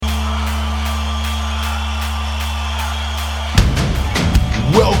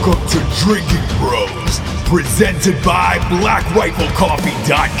Welcome to Drinking Bros, presented by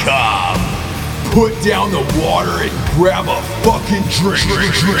BlackRifleCoffee.com. Put down the water and grab a fucking drink.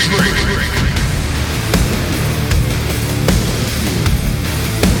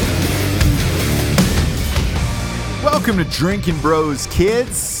 Welcome to Drinking Bros,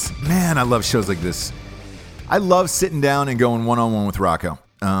 kids. Man, I love shows like this. I love sitting down and going one-on-one with Rocco.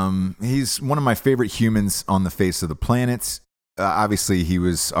 He's one of my favorite humans on the face of the planet. Obviously, he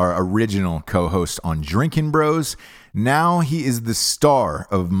was our original co-host on Drinking Bros. Now he is the star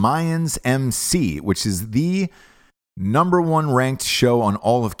of Mayans MC, which is the #1 ranked show on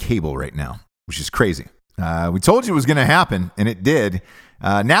all of cable right now, which is crazy. We told you it was going to happen, and it did.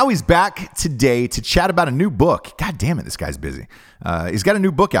 Now he's back today to chat about a new book. God damn it, this guy's busy. He's got a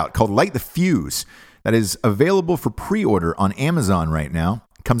new book out called Light the Fuse that is available for pre-order on Amazon right now.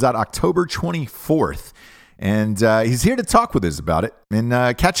 It comes out October 24th. And he's here to talk with us about it and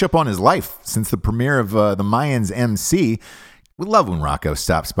catch up on his life since the premiere of the Mayans MC. We love when Rocco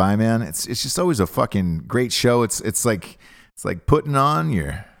stops by, man. It's just always a fucking great show. It's like putting on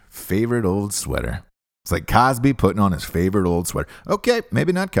your favorite old sweater. It's like Cosby putting on his favorite old sweater. Okay,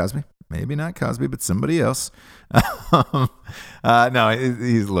 maybe not Cosby, but somebody else. No,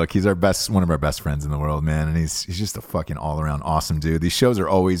 he's one of our best friends in the world, man, and he's just a fucking all around awesome dude. These shows are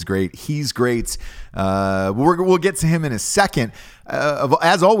always great. He's great. We'll get to him in a second.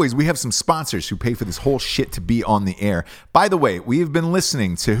 As always, we have some sponsors who pay for this whole shit to be on the air. By the way, we have been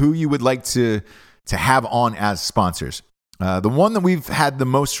listening to who you would like to have on as sponsors. The one that we've had the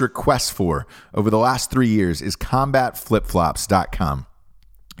most requests for over the last 3 years is combatflipflops.com.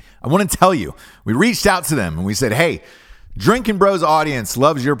 I want to tell you, we reached out to them and we said, hey, Drinking Bros audience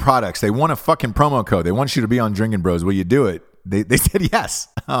loves your products. They want a fucking promo code. They want you to be on Drinking Bros. Will you do it? They said yes,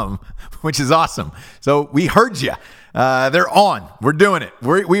 which is awesome. So we heard you. They're on. We're doing it.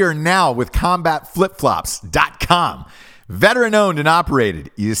 We are now with combatflipflops.com. Veteran owned and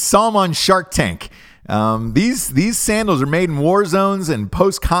operated. You saw them on Shark Tank. These sandals are made in war zones and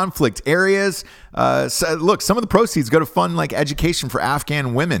post-conflict areas. So look, some of the proceeds go to fund like education for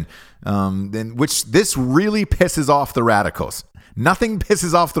Afghan women, which this really pisses off the radicals. Nothing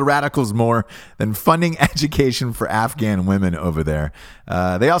pisses off the radicals more than funding education for Afghan women over there.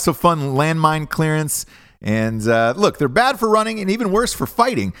 They also fund landmine clearance. And look, they're bad for running and even worse for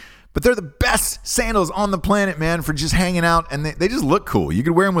fighting. But they're the best sandals on the planet, man, for just hanging out, and they just look cool. You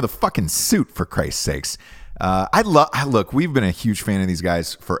could wear them with a fucking suit, for Christ's sakes. Look, we've been a huge fan of these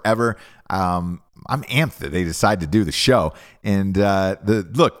guys forever. I'm amped that they decided to do the show. And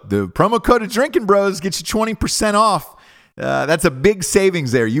the promo code of Drinking Bros gets you 20% off. That's a big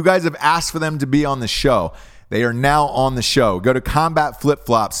savings there. You guys have asked for them to be on the show. They are now on the show. Go to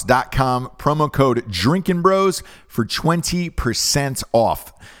combatflipflops.com, promo code Drinking Bros for 20%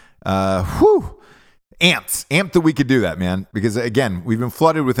 off. Amped that we could do that, man, because again, we've been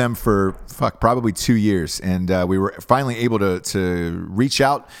flooded with them for probably 2 years, and we were finally able to reach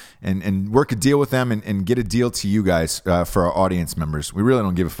out and work a deal with them and get a deal to you guys for our audience members. We really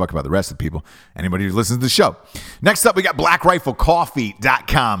don't give a fuck about the rest of the people, anybody who listens to the show. Next up, we got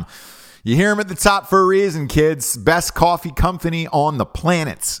BlackRifleCoffee.com. You hear them at the top for a reason, kids. Best coffee company on the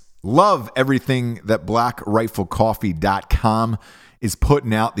planet. Love everything that BlackRifleCoffee.com is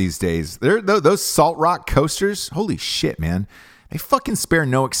putting out these days. Those Salt Rock coasters, holy shit, man. They fucking spare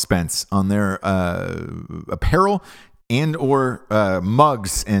no expense on their apparel and or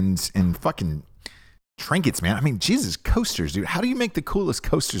mugs and fucking trinkets, man. I mean, Jesus, coasters, dude. How do you make the coolest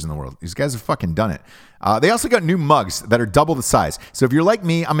coasters in the world? These guys have fucking done it. They also got new mugs that are double the size. So if you're like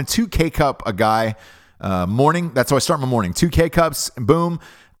me, I'm a 2 K-cup a guy morning. That's how I start my morning. 2 K-cups, boom.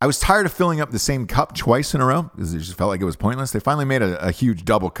 I was tired of filling up the same cup twice in a row because it just felt like it was pointless. They finally made a huge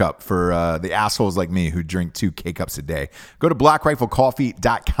double cup for the assholes like me who drink 2 K-cups a day. Go to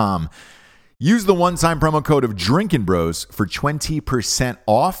blackriflecoffee.com. Use the one-time promo code of Drinking Bros for 20%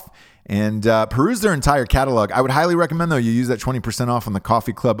 off and peruse their entire catalog. I would highly recommend, though, you use that 20% off on the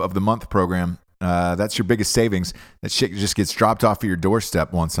Coffee Club of the Month program. That's your biggest savings. That shit just gets dropped off at your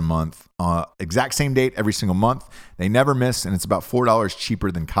doorstep once a month. Exact same date every single month. They never miss, and it's about $4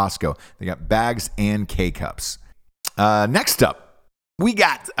 cheaper than Costco. They got bags and K-cups. Next up, we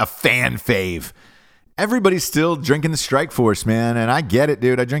got a fan fave. Everybody's still drinking the Strike Force, man, and I get it,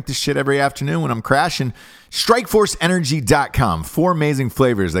 dude. I drink this shit every afternoon when I'm crashing. StrikeForceEnergy.com. 4 amazing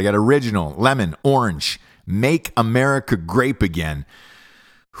flavors. They got original, lemon, orange. Make America Grape Again.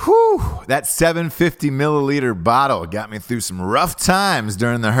 Whew, that 750 milliliter bottle got me through some rough times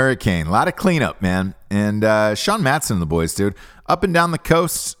during the hurricane. A lot of cleanup, man. And Sean Matson and the boys, dude, up and down the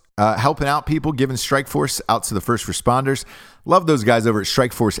coast, helping out people, giving Strikeforce out to the first responders. Love those guys over at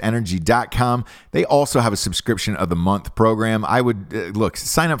StrikeForceEnergy.com. They also have a subscription of the month program. I would, look,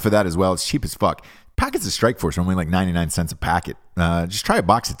 sign up for that as well. It's cheap as fuck. Packets of Strikeforce are only like 99 cents a packet. Just try a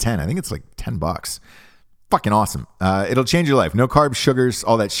box of 10. I think it's like $10. Fucking awesome. It'll change your life. No carbs, sugars,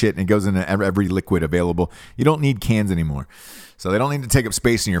 all that shit, and it goes into every liquid available. You don't need cans anymore. So they don't need to take up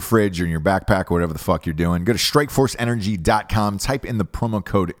space in your fridge or in your backpack or whatever the fuck you're doing. Go to StrikeForceEnergy.com. Type in the promo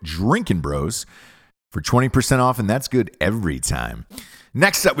code DrinkinBros for 20% off, and that's good every time.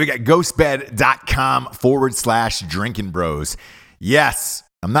 Next up, we got GhostBed.com/DrinkinBros. Yes,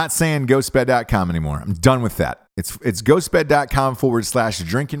 I'm not saying GhostBed.com anymore. I'm done with that. It's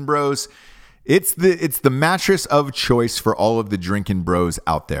GhostBed.com/DrinkinBros. It's the mattress of choice for all of the drinking bros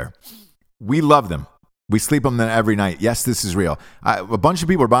out there. We love them. We sleep on them every night. Yes, this is real. A bunch of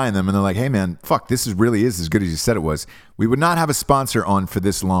people are buying them, and they're like, hey, man, fuck, this really is as good as you said it was. We would not have a sponsor on for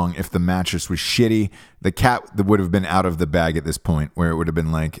this long if the mattress was shitty. The cat would have been out of the bag at this point, where it would have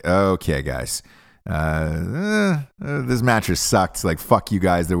been like, okay, guys, this mattress sucked. Like, fuck you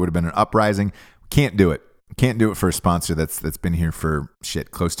guys. There would have been an uprising. Can't do it. Can't do it for a sponsor that's been here for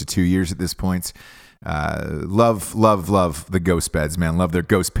close to 2 years at this point. Love the Ghost Beds, man. Love their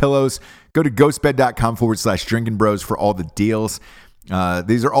ghost pillows. Go to ghostbed.com/drinkingbros for all the deals.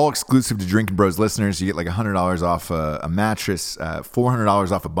 These are all exclusive to Drinkin' Bros listeners. You get like $100 off a mattress,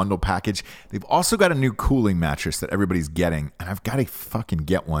 $400 off a bundle package. They've also got a new cooling mattress that everybody's getting, and I've got to fucking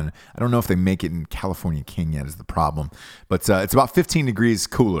get one. I don't know if they make it in California King yet is the problem, but it's about 15 degrees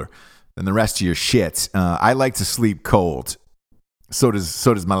cooler than the rest of your shit. I like to sleep cold. So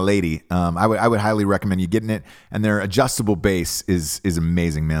does my lady. I would highly recommend you getting it. And their adjustable base is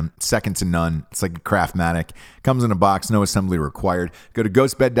amazing, man. Second to none. It's like a Craftmatic. Comes in a box, no assembly required. Go to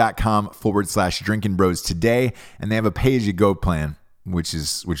ghostbed.com/drinkingbros today, and they have a pay-as-you-go plan, which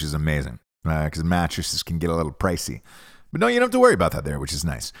is amazing. Because mattresses can get a little pricey. But no, you don't have to worry about that there, which is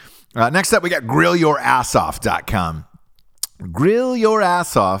nice. Next up, we got grillyourassoff.com. Grill Your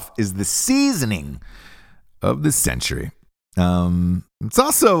Ass Off is the seasoning of the century. It's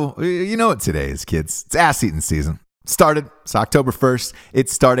also, you know what today is, kids. It's ass eating season. Started. It's October 1st.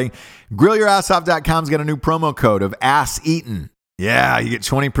 It's starting. GrillYourAssOff.com's got a new promo code of ass eaten. Yeah, you get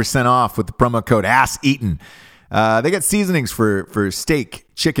 20% off with the promo code ass eaten. They got seasonings for steak,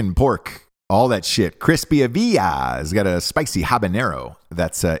 chicken, pork, all that shit. Crispy Avilla has got a spicy habanero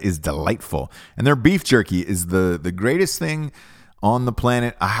that is delightful. And their beef jerky is the greatest thing on the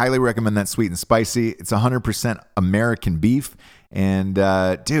planet. I highly recommend that sweet and spicy. It's 100% American beef. And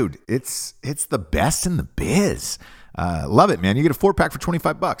dude, it's the best in the biz. Love it, man. You get a 4-pack for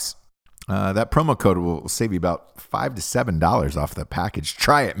 $25. That promo code will save you about $5 to $7 off the package.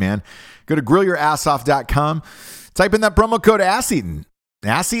 Try it, man. Go to grillyourassoff.com. Type in that promo code ASSEATIN.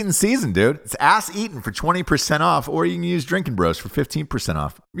 Ass eating season, dude. It's ass eating for 20% off, or you can use Drinkin' Bros for 15%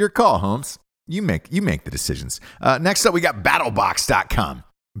 off. Your call, Holmes. You make the decisions. Next up, we got battlebox.com.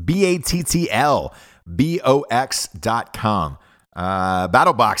 BATTLBOX.com.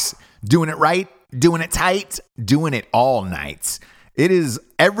 BattleBox, doing it right, doing it tight, doing it all night. It is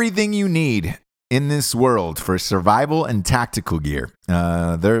everything you need in this world for survival and tactical gear.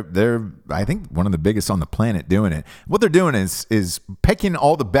 They're I think one of the biggest on the planet doing it. What they're doing is picking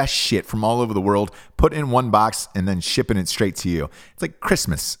all the best shit from all over the world, put it in one box, and then shipping it straight to you. It's like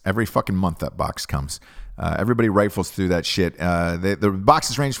Christmas. Every fucking month that box comes. Everybody rifles through that shit. The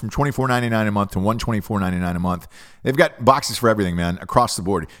boxes range from $24.99 a month to $124.99 a month. They've got boxes for everything, man, across the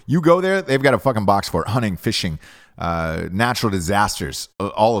board. You go there, they've got a fucking box for it. Hunting, fishing, natural disasters,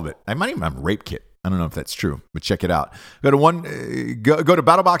 all of it. I might even have a rape kit. I don't know if that's true, but check it out. Go to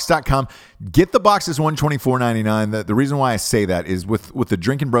battlebox.com. Get the boxes $124.99. The reason why I say that is with the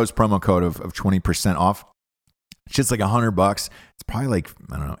Drinkin' Bros promo code of 20% off. Shit's like $100. It's probably like,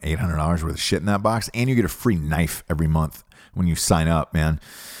 I don't know, $800 worth of shit in that box. And you get a free knife every month when you sign up, man.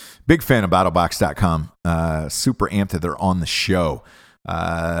 Big fan of battlebox.com. Super amped that they're on the show.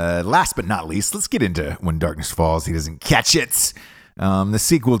 Last but not least, let's get into When Darkness Falls, He Doesn't Catch It. The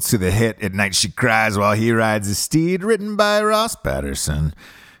sequel to the hit At Night She Cries While He Rides His Steed, written by Ross Patterson.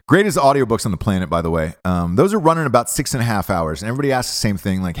 Greatest audiobooks on the planet, by the way. Those are running about 6.5 hours. And everybody asks the same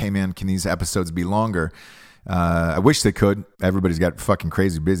thing, like, hey, man, can these episodes be longer? I wish they could. Everybody's got fucking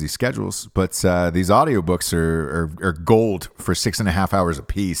crazy busy schedules. But these audiobooks are gold for 6.5 hours a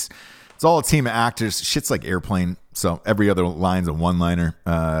piece. It's all a team of actors. Shit's like Airplane. So every other line's a one-liner.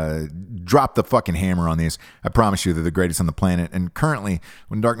 Drop the fucking hammer on these. I promise you they're the greatest on the planet. And currently,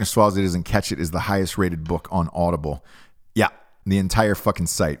 When Darkness Falls, It Doesn't Catch It is the highest rated book on Audible. Yeah, The entire fucking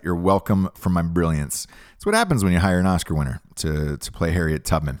site. You're welcome for my brilliance. That's what happens when you hire an Oscar winner to play Harriet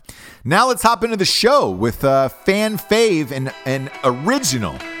Tubman. Now let's hop into the show with fan fave and an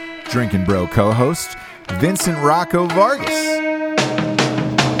original Drinkin' Bro co-host, Vincent Rocco Vargas.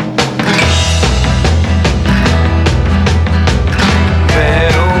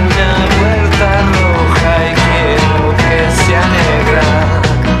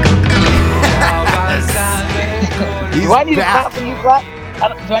 Do I need to clap when you clap?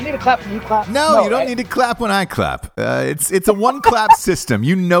 Do I need to clap when you clap? No, you don't need to clap when I clap. It's a one clap system.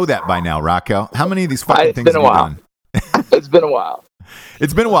 You know that by now, Rocco. How many of these fucking things have you done? It's been a while.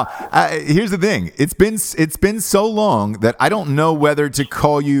 It's been a while. Here's the thing. It's been so long that I don't know whether to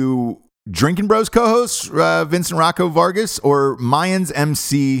call you Drinkin' Bros co-host Vincent Rocco Vargas or Mayans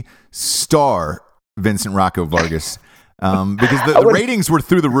MC star Vincent Rocco Vargas, because the ratings were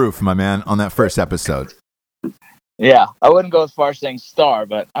through the roof, my man, on that first episode. Yeah, I wouldn't go as far as saying star,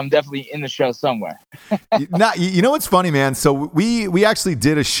 but I'm definitely in the show somewhere. You know what's funny, man? So we actually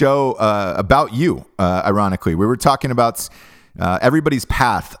did a show about you, ironically. We were talking about everybody's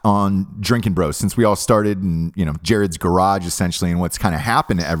path on Drinkin' Bros since we all started in, Jared's garage, essentially, and what's kind of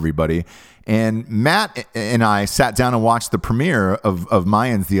happened to everybody. And Matt and I sat down and watched the premiere of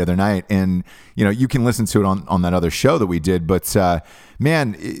Mayans the other night, and you can listen to it on that other show that we did. But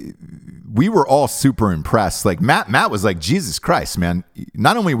man, we were all super impressed. Like Matt was like, Jesus Christ, man!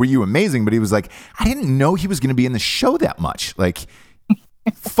 Not only were you amazing, but he was like, I didn't know he was going to be in the show that much. Like,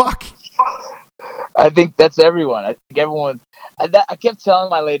 fuck. I think that's everyone. I think everyone. I kept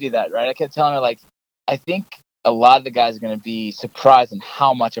telling my lady that, right? I kept telling her, like, I think a lot of the guys are going to be surprised in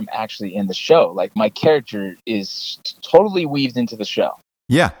how much I'm actually in the show. Like, my character is totally weaved into the show.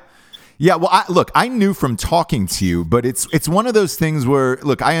 Yeah. Well, I knew from talking to you, but it's one of those things where,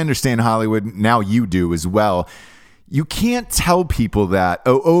 look, I understand Hollywood. Now you do as well. You can't tell people that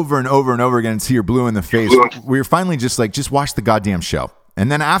over and over and over again until you're blue in the face. We're finally just like, just watch the goddamn show. And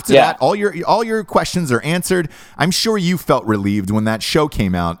then after that, all your questions are answered. I'm sure you felt relieved when that show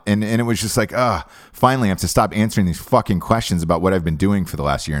came out, and it was just like, finally I have to stop answering these fucking questions about what I've been doing for the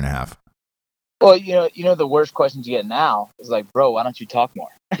last year and a half. Well, the worst questions you get now is like, bro, why don't you talk more?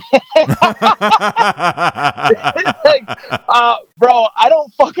 Like, bro, I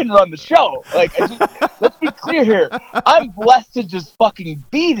don't fucking run the show. Like, let's be clear here. I'm blessed to just fucking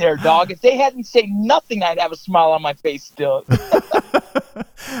be there, dog. If they hadn't said nothing, I'd have a smile on my face still.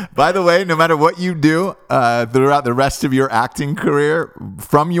 By the way, no matter what you do throughout the rest of your acting career,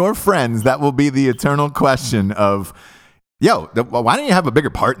 from your friends, that will be the eternal question of, yo, why don't you have a bigger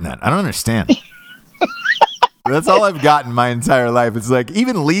part in that? I don't understand. That's all I've gotten my entire life. It's like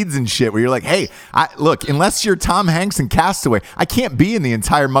even leads and shit where you're like, hey, look, unless you're Tom Hanks in Castaway, I can't be in the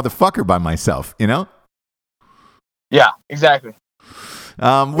entire motherfucker by myself, Yeah, exactly.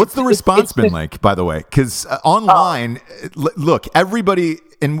 What's the response been like, by the way? Because online, look, everybody,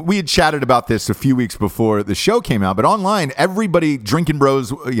 and we had chatted about this a few weeks before the show came out, but online, everybody, Drinkin'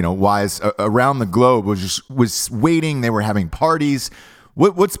 Bros, wise, around the globe was waiting. They were having parties.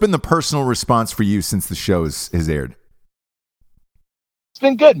 What's been the personal response for you since the show has aired? It's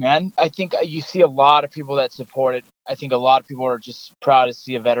been good, man. I think you see a lot of people that support it. I think a lot of people are just proud to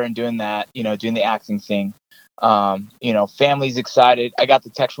see a veteran doing that, doing the acting thing. Family's excited. I got the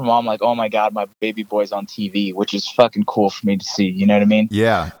text from mom like, oh my God, my baby boy's on TV, which is fucking cool for me to see. You know what I mean?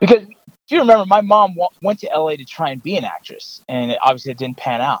 Yeah. Because if you remember, my mom went to LA to try and be an actress, and obviously it didn't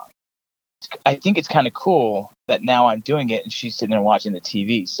pan out. I think it's kind of cool that now I'm doing it and she's sitting there watching the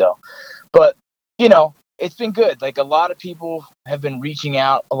TV. So, but it's been good. Like, a lot of people have been reaching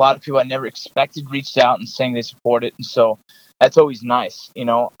out. A lot of people I never expected reached out and saying they support it. And so that's always nice.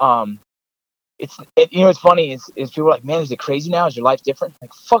 It's funny is people are like, man, is it crazy now? Is your life different?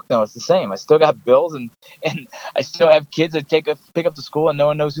 Like, fuck no, it's the same. I still got bills and I still have kids that pick up to school and no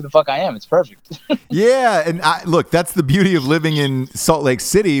one knows who the fuck I am. It's perfect. Yeah. And look, that's the beauty of living in Salt Lake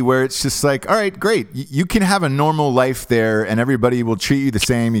City, where it's just like, all right, great. You can have a normal life there and everybody will treat you the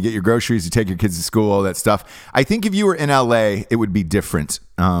same. You get your groceries, you take your kids to school, all that stuff. I think if you were in LA, it would be different.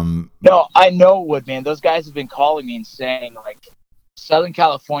 No, I know it would, man. Those guys have been calling me and saying, like, Southern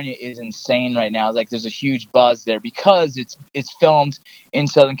California is insane right now. Like, there's a huge buzz there because it's filmed in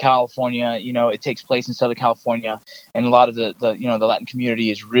Southern California. It takes place in Southern California, and a lot of the Latin community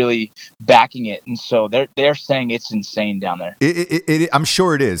is really backing it. And so they're saying it's insane down there. I'm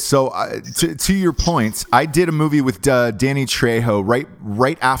sure it is. So to your point, I did a movie with Danny Trejo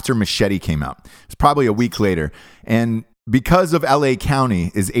right after Machete came out. It's probably a week later, and because of LA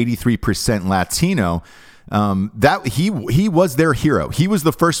County is 83% Latino, That he was their hero. He was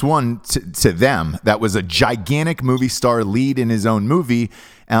the first one to them that was a gigantic movie star lead in his own movie.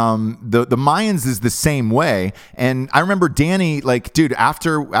 The Mayans is the same way. And I remember Danny, like, dude,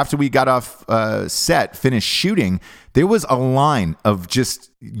 after we got off set, finished shooting, there was a line of just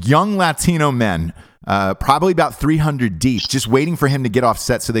young Latino men, probably about 300 deep, just waiting for him to get off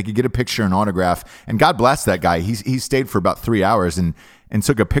set so they could get a picture and autograph. And God bless that guy. He stayed for about 3 hours and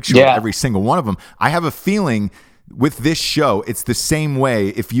took a picture with every single one of them. I have a feeling with this show, it's the same way.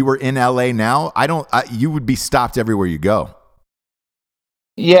 If you were in LA now, you would be stopped everywhere you go.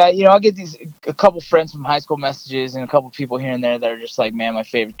 Yeah, I get a couple friends from high school messages and a couple people here and there that are just like, man, my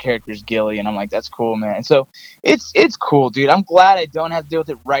favorite character is Gilly. And I'm like, that's cool, man. And so it's cool, dude. I'm glad I don't have to deal with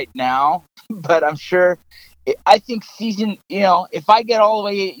it right now, but I'm sure, I think season, if I get all the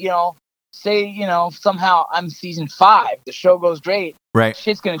way, say, somehow I'm season 5, the show goes great. Right.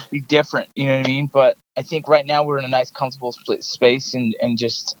 Shit's going to be different. You know what I mean? But I think right now we're in a nice, comfortable space and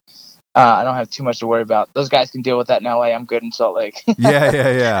just, I don't have too much to worry about. Those guys can deal with that in LA. I'm good in Salt Lake.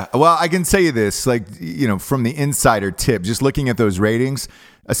 Yeah. Well, I can tell you this, like, from the insider tip, just looking at those ratings,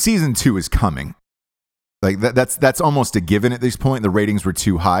 a season 2 is coming. Like that's almost a given at this point. The ratings were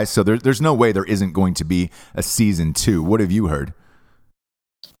too high, so there's no way there isn't going to be a season 2. What have you heard?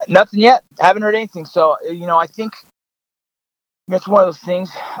 Nothing yet. Haven't heard anything. So, I think it's one of those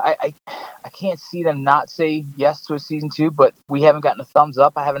things. I can't see them not say yes to a season 2, but we haven't gotten a thumbs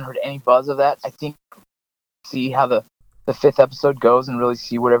up. I haven't heard any buzz of that. I think see how the 5th episode goes and really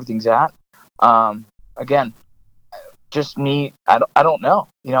see where everything's at. Again, just me. I don't know.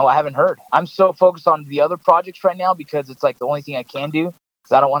 I haven't heard. I'm so focused on the other projects right now because it's like the only thing I can do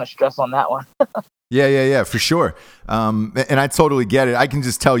because I don't want to stress on that one. Yeah, for sure. And I totally get it. I can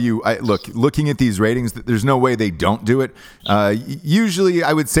just tell you, looking at these ratings, there's no way they don't do it. Usually,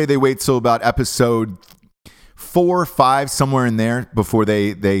 I would say they wait till about episode 4 or 5, somewhere in there, before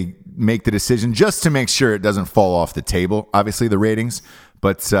they make the decision, just to make sure it doesn't fall off the table. Obviously, the ratings.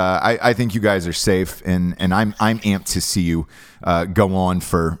 But I think you guys are safe, and I'm amped to see you go on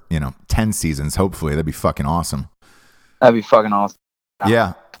for 10 seasons. Hopefully, that'd be fucking awesome. That'd be fucking awesome.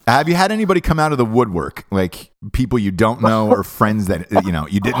 Yeah. Have you had anybody come out of the woodwork, like people you don't know or friends that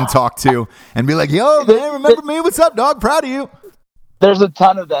you didn't talk to, and be like, "Yo, man, remember me? What's up, dog? Proud of you." There's a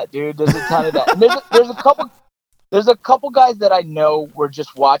ton of that, dude. There's a ton of that. And there's a couple guys that I know were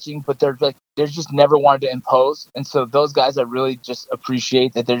just watching, but they're just never wanted to impose. And so those guys, I really just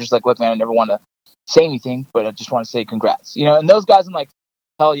appreciate that they're just like, "Look, man, I never want to say anything, but I just want to say congrats." And those guys, I'm like,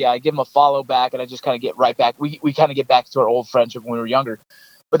 hell yeah, I give them a follow back, and I just kind of get right back. We kind of get back to our old friendship when we were younger.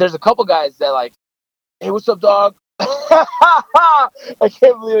 But there's a couple guys that like, "Hey, what's up, dog?" I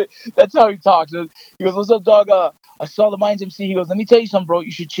can't believe it. That's how he talks. He goes, "What's up, dog? I saw the Mayans MC." He goes, "Let me tell you something, bro. You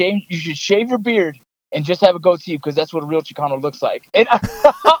should shave your beard and just have a goatee because that's what a real Chicano looks like." And I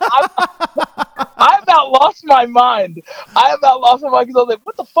have not lost my mind. Because I was like,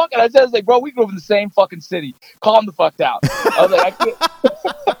 "What the fuck?" And I was like, "Bro, we grew up in the same fucking city. Calm the fuck down." I was like, "I can't."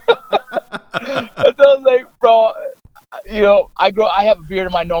 And so I was like, "Bro, I have a beard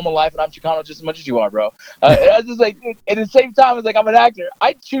in my normal life, and I'm Chicano just as much as you are, bro." And I was just like, dude, at the same time, I was like, I'm an actor.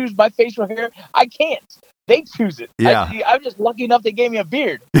 I choose my facial hair. I can't. They choose it. Yeah. I'm just lucky enough they gave me a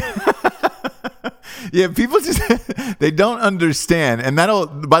beard. Yeah, people just they don't understand, and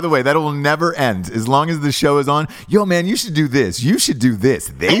that'll never end as long as the show is on. Yo, man, you should do this. You should do this.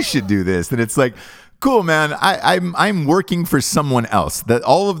 They should do this, and it's like, cool, man. I'm working for someone else. That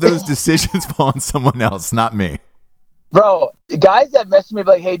all of those decisions fall on someone else, not me. Bro, guys that message me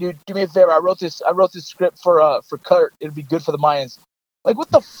like, "Hey, dude, do me a favor. I wrote this script for Kurt. It'd be good for the Mayans." Like, what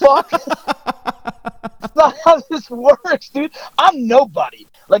the fuck? That's not how this works, dude. I'm nobody.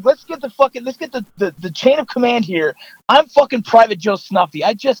 Like, let's get the chain of command here. I'm fucking Private Joe Snuffy.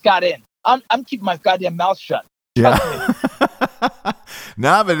 I just got in. I'm keeping my goddamn mouth shut. Yeah.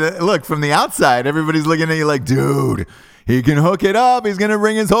 Nah, but look, from the outside, everybody's looking at you like, dude, he can hook it up. He's going to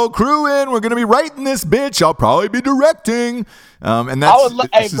bring his whole crew in. We're going to be writing this bitch. I'll probably be directing. And that's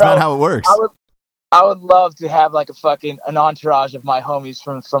this is not how it works. I would love to have like an entourage of my homies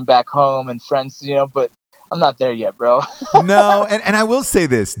from back home and friends, but I'm not there yet, bro. No, and I will say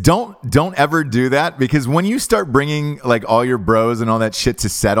this: don't ever do that, because when you start bringing like all your bros and all that shit to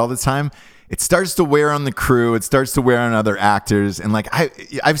set all the time, it starts to wear on the crew. It starts to wear on other actors, and like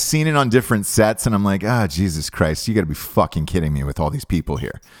I've seen it on different sets, and I'm like, Jesus Christ, you got to be fucking kidding me with all these people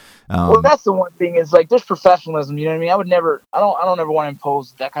here. Well, that's the one thing is like there's professionalism. You know what I mean? I don't ever want to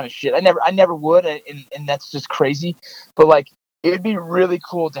impose that kind of shit. I never would, and that's just crazy. But like it'd be really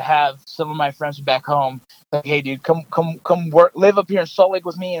cool to have some of my friends back home. Like, hey, dude, come work, live up here in Salt Lake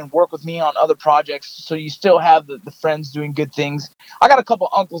with me and work with me on other projects. So you still have the friends doing good things. I got a couple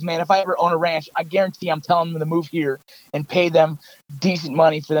uncles, man. If I ever own a ranch, I guarantee I'm telling them to move here and pay them decent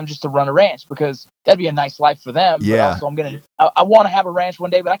money for them just to run a ranch, because that'd be a nice life for them. Yeah. But also I want to have a ranch one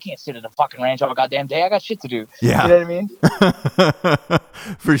day, but I can't sit at a fucking ranch all goddamn day. I got shit to do. Yeah. You know what I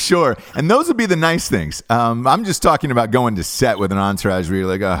mean? For sure. And those would be the nice things. I'm just talking about going to set with an entourage where you're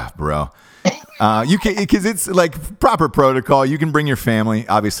like, oh, bro. You can, because it's like proper protocol. You can bring your family,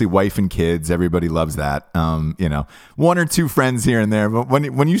 obviously wife and kids. Everybody loves that. You know, one or two friends here and there. But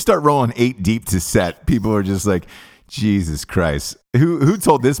when you start rolling 8 deep to set, people are just like, Jesus Christ, who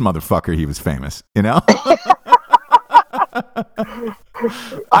told this motherfucker he was famous? You know.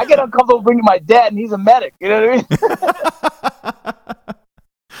 I get uncomfortable bringing my dad, and he's a medic. You know what I mean?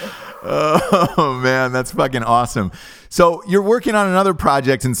 Oh man, that's fucking awesome. So you're working on another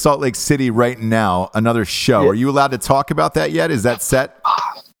project in Salt Lake City right now, another show. Yeah. Are you allowed to talk about that yet? Is that set?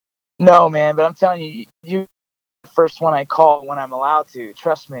 No, man, but I'm telling you, you're the first one I call when I'm allowed to.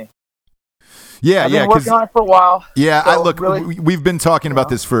 Trust me. Yeah, I've yeah. been working on it for a while. Yeah, so we've been talking about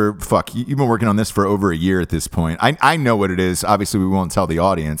this for, you've been working on this for over a year at this point. I know what it is. Obviously, we won't tell the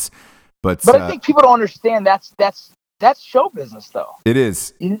audience. But I think people don't understand that's show business, though. It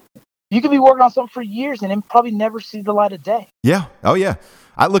is. You could be working on something for years and then probably never see the light of day. Yeah. Oh, yeah.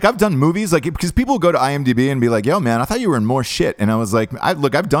 I've done movies, like, because people go to IMDb and be like, yo, man, I thought you were in more shit. And I was like,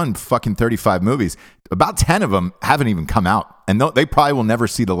 I've done fucking 35 movies. About 10 of them haven't even come out. And they probably will never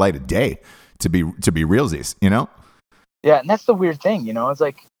see the light of day, to be realsies, you know? Yeah, and that's the weird thing, you know? It's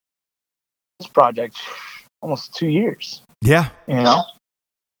like, this project, almost 2 years. Yeah. You know?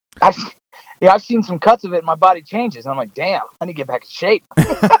 I've seen some cuts of it and my body changes. And I'm like, damn, I need to get back in shape.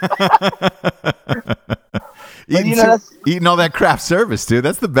 Eating all that craft service, dude.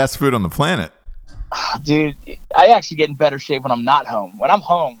 That's the best food on the planet. Dude, I actually get in better shape when I'm not home. When I'm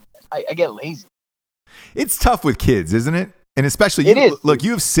home, I get lazy. It's tough with kids, isn't it? And especially, look,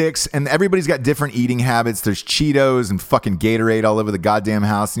 you have 6 and everybody's got different eating habits. There's Cheetos and fucking Gatorade all over the goddamn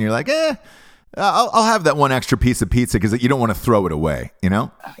house. And you're like, I'll have that one extra piece of pizza because you don't want to throw it away, you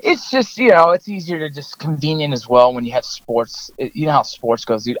know? It's just, it's easier to just convenient as well when you have sports. You know how sports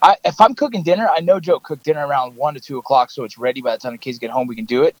goes, dude. If I'm cooking dinner, I no joke, cook dinner around 1 to 2 o'clock so it's ready by the time the kids get home, we can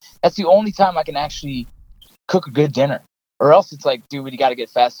do it. That's the only time I can actually cook a good dinner. Or else it's like, dude, we got to get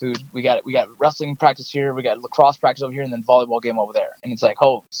fast food. We got wrestling practice here. We got lacrosse practice over here and then volleyball game over there. And it's like,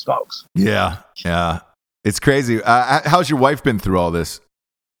 holy smokes. Yeah. Yeah. It's crazy. How's your wife been through all this?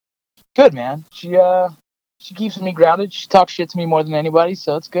 Good, man. She keeps me grounded. She talks shit to me more than anybody,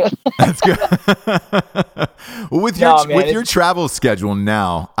 so it's good. That's good. Well, with your travel schedule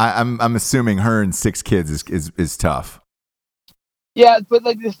now, I'm assuming her and 6 kids is tough. Yeah, but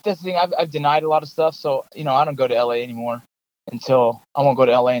like this thing, I've denied a lot of stuff, so I don't go to LA anymore I won't go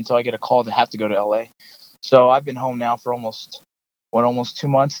to LA until I get a call to have to go to LA. So I've been home now for almost 2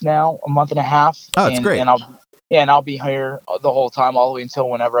 months now, a month and a half. Oh, that's great. And I'll be here the whole time, all the way until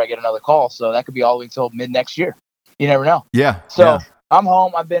whenever I get another call. So that could be all the way until mid next year. You never know. Yeah. So yeah. I'm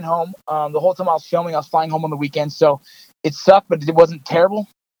home. I've been home. The whole time I was filming, I was flying home on the weekends. So it sucked, but it wasn't terrible.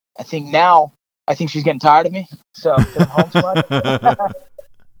 I think she's getting tired of me. So I'm home too much.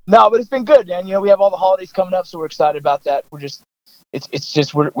 No, but it's been good, man. We have all the holidays coming up, so we're excited about that.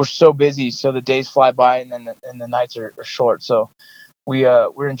 We're so busy, so the days fly by and then the nights are short. So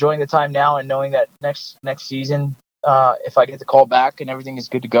we're enjoying the time now and knowing that next season, if I get the call back and everything is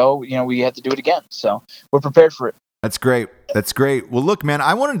good to go, we have to do it again. So we're prepared for it. That's great. That's great. Well, look, man,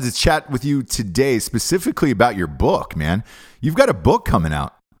 I wanted to chat with you today specifically about your book, man. You've got a book coming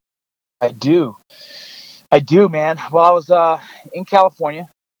out. I do, man. Well, I was in California.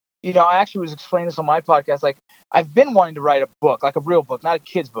 I actually was explaining this on my podcast. Like, I've been wanting to write a book, like a real book, not a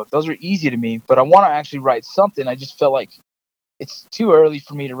kid's book. Those are easy to me, but I want to actually write something. I just felt like it's too early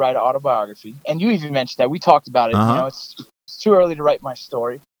for me to write an autobiography. And you even mentioned that. We talked about it. Uh-huh. It's too early to write my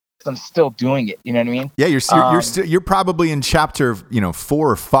story because I'm still doing it. You know what I mean? Yeah, you're probably in chapter 4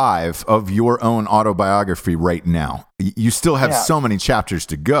 or 5 of your own autobiography right now. You still have so many chapters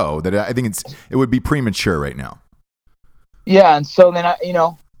to go that I think it would be premature right now. Yeah, and so then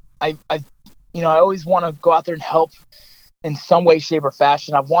I always want to go out there and help in some way, shape, or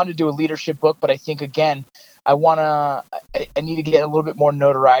fashion. I've wanted to do a leadership book, but I think again, I need to get a little bit more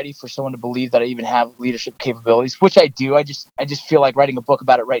notoriety for someone to believe that I even have leadership capabilities, which I do. I just feel like writing a book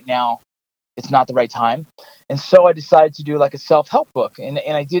about it right now, it's not the right time. And so I decided to do like a self-help book. And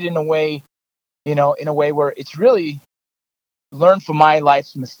I did it in a way where it's really learn from my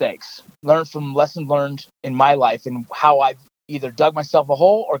life's mistakes, learn from lessons learned in my life and how I've, either dug myself a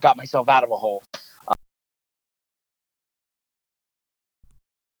hole or got myself out of a hole.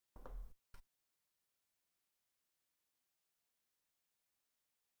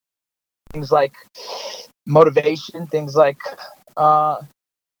 Things like motivation, things like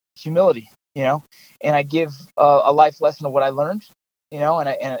humility, and I give a life lesson of what I learned,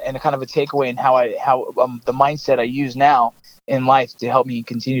 and a kind of a takeaway in how the mindset I use now in life to help me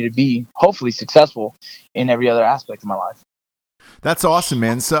continue to be hopefully successful in every other aspect of my life. That's awesome,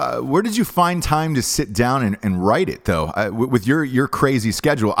 man. So where did you find time to sit down and write it, though? With your crazy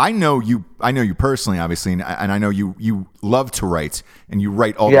schedule, I know you personally, obviously, and I know you love to write, and you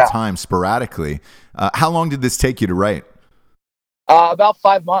write all the time, sporadically. How long did this take you to write? About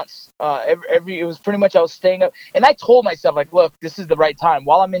 5 months. It was pretty much I was staying up, and I told myself, like, look, this is the right time.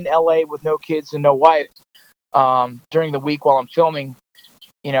 While I'm in LA with no kids and no wife, during the week while I'm filming,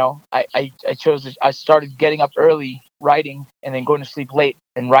 I started getting up early, writing, and then going to sleep late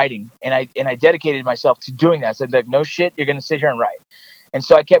and writing. And I dedicated myself to doing that. I said, like, no shit, you're going to sit here and write. And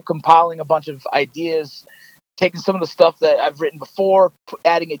so I kept compiling a bunch of ideas, taking some of the stuff that I've written before,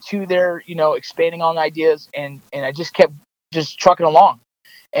 adding it to there, expanding on ideas. And I just kept just trucking along.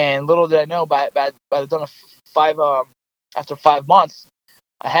 And little did I know, by the time of after 5 months,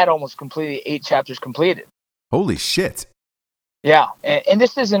 I had almost completed 8 chapters completed. Holy shit. Yeah, and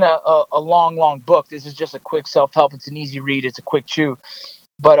this isn't a long book. This is just a quick self-help. It's an easy read. It's a quick chew.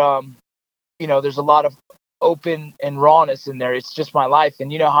 But, there's a lot of open and rawness in there. It's just my life.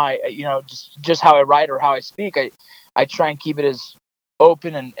 And how I, just how I write or how I speak, I try and keep it as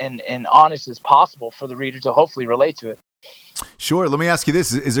open and honest as possible for the reader to hopefully relate to it. Sure. Let me ask you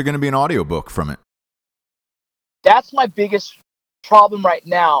this. Is there going to be an audiobook from it? That's my biggest problem right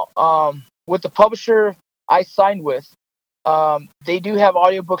now. With the publisher I signed with, they do have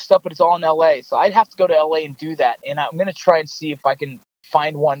audiobook stuff, but it's all in LA. So I'd have to go to LA and do that. And I'm going to try and see if I can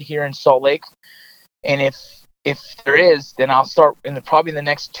find one here in Salt Lake. And if there is, then I'll start probably in the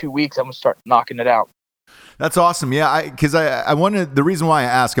next 2 weeks. I'm going to start knocking it out. That's awesome. Yeah. Because I wanted, the reason why I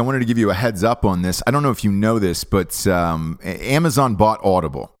asked, I wanted to give you a heads up on this. I don't know if you know this, but Amazon bought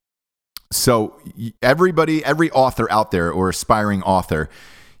Audible. So every author out there or aspiring author,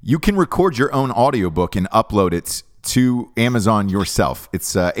 you can record your own audiobook and upload it to Amazon yourself.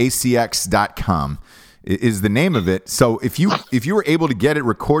 It's acx.com is the name of it. So if you were able to get it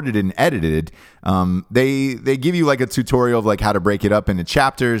recorded and edited, they give you like a tutorial of like how to break it up into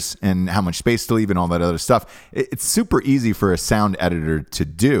chapters and how much space to leave and all that other stuff. It's super easy for a sound editor to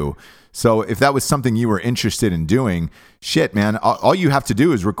do. So if that was something you were interested in doing, shit, man, all you have to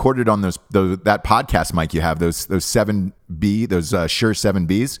do is record it on that podcast mic you have, those 7B, those Shure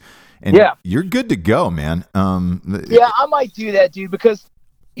 7Bs. And you're good to go, man. I might do that, dude, because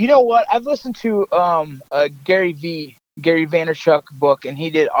you know what? I've listened to a Gary Vaynerchuk book, and he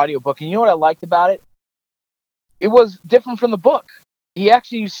did audiobook. And you know what I liked about it? It was different from the book. He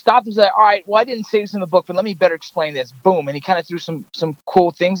actually stopped and said, all right, well, I didn't say this in the book, but let me better explain this. Boom. And he kind of threw some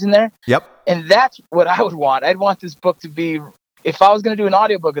cool things in there. Yep. And that's what I would want. I'd want this book to be, if I was going to do an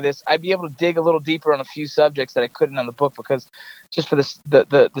audiobook of this, I'd be able to dig a little deeper on a few subjects that I couldn't on the book, because just for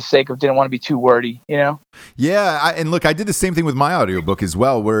the sake of didn't want to be too wordy, Yeah. And look, I did the same thing with my audiobook as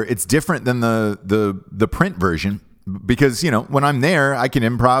well, where it's different than the print version. Because, when I'm there, I can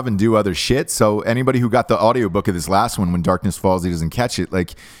improv and do other shit. So anybody who got the audiobook of this last one, When Darkness Falls, He Doesn't Catch It,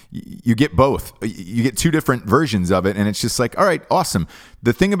 like, you get both. You get 2 different versions of it, and it's just like, all right, awesome.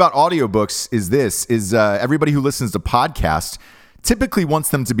 The thing about audiobooks is everybody who listens to podcasts typically wants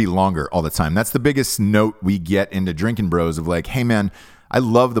them to be longer all the time. That's the biggest note we get into Drinking Bros of like, hey, man, I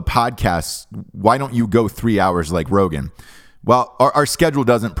love the podcast. Why don't you go 3 hours like Rogan? Well, our schedule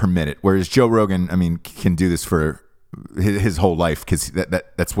doesn't permit it, whereas Joe Rogan, can do this for his whole life, because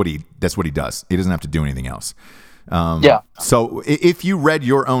that's what he does. He doesn't have to do anything else. So if you read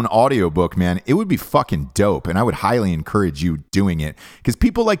your own audiobook, man, it would be fucking dope, and I would highly encourage you doing it, because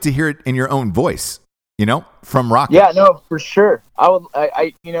people like to hear it in your own voice, from Rocco. Yeah, no, for sure.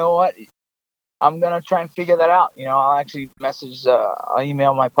 I you know what? I'm gonna try and figure that out. I'll actually I'll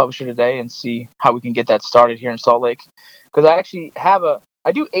email my publisher today and see how we can get that started here in Salt Lake, because I actually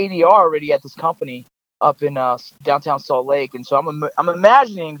I do ADR already at this company up in downtown Salt Lake, and so I'm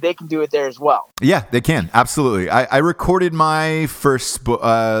imagining they can do it there as well. Yeah, they can, absolutely. I recorded my first book.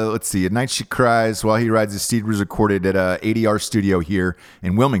 Let's see, At Night She Cries While He Rides His Steed was recorded at a ADR studio here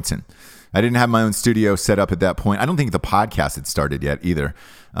in Wilmington. I didn't have my own studio set up at that point. I don't think the podcast had started yet either.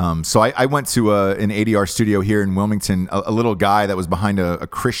 So I went to an ADR studio here in Wilmington. A little guy that was behind a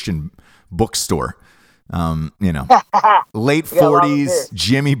Christian bookstore. You know, late Yeah, a lot of 40s, beer.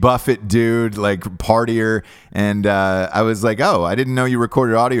 Jimmy Buffett dude, like partier. And I was like, oh, I didn't know you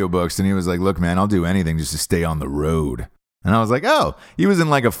recorded audiobooks. And he was like, look, man, I'll do anything just to stay on the road. And I was like, oh, he was in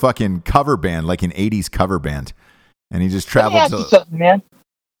like a fucking cover band, like an 80s cover band. And he just traveled Let me ask you something, man.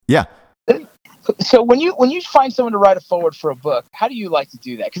 Yeah. So when you find someone to write a forward for a book, how do you like to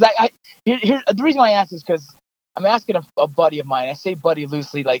do that? Because here the reason why I ask is because I'm asking a buddy of mine. I say buddy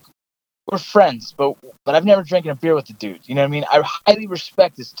loosely, like we're friends, but I've never drinking a beer with the dude. You know what I mean? I highly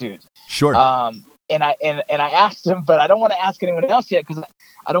respect this dude. Sure. And I asked him, but I don't want to ask anyone else yet because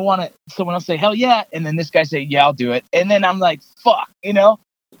I don't want someone else say hell yeah, and then this guy say yeah I'll do it, and then I'm like fuck, you know.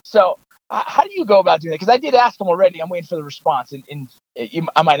 So how do you go about doing that? Because I did ask him already. I'm waiting for the response, and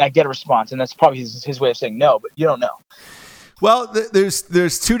I might not get a response, and that's probably his way of saying no, but you don't know. Well,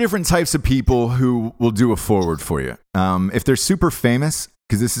 there's two different types of people who will do a forward for you. If they're super famous,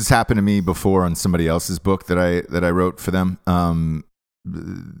 because this has happened to me before on somebody else's book that I wrote for them.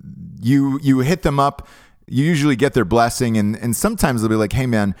 You hit them up, you usually get their blessing, and sometimes they'll be like, hey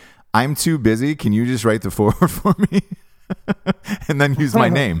man, I'm too busy. Can you just write the forward for me? And then use my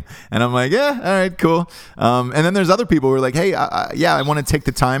name. And I'm like, yeah, all right, cool. And then there's other people who are like, hey, yeah, I want to take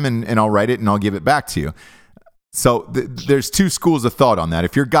the time and I'll write it and I'll give it back to you. So there's two schools of thought on that.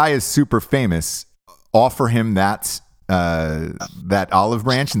 If your guy is super famous, offer him that olive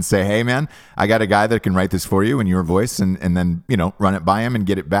branch and say, hey man, I got a guy that can write this for you in your voice, and then, you know, run it by him and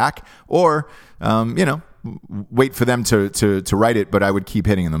get it back. Or, you know, wait for them to write it, but I would keep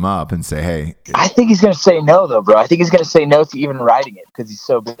hitting them up and say, hey. I think he's going to say no though, bro. I think he's going to say no to even writing it because he's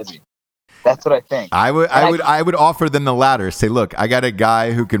so busy. That's what I think. I would offer them the latter. Say, look, I got a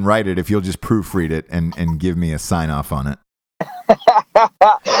guy who can write it if you'll just proofread it and give me a sign off on it.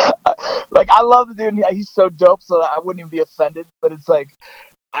 Like, I love the dude. He's so dope, so I wouldn't even be offended. But it's like,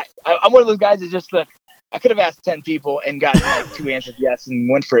 I'm one of those guys that just like, I could have asked 10 people and gotten like 2 answers yes and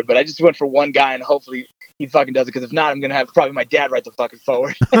went for it. But I just went for one guy, and hopefully he fucking does it. Because if not, I'm gonna have probably my dad write the fucking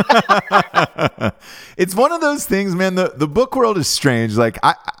forward. It's one of those things, man. The book world is strange. Like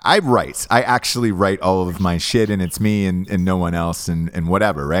I write. I actually write all of my shit, and it's me and no one else and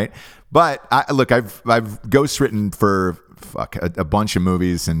whatever, right? But look, I've ghostwritten for a bunch of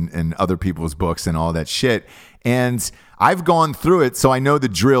movies and other people's books and all that shit. And I've gone through it, so I know the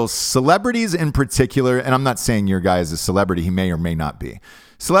drill. Celebrities in particular, and I'm not saying your guy is a celebrity. He may or may not be.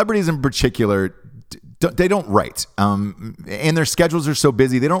 Celebrities in particular, they don't write. And their schedules are so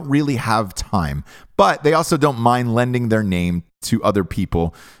busy, they don't really have time. But they also don't mind lending their name to other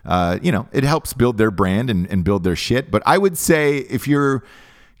people. You know, it helps build their brand and build their shit. But I would say if you're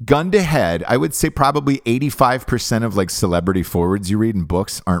gun to head, I would say probably 85% of like celebrity forwards you read in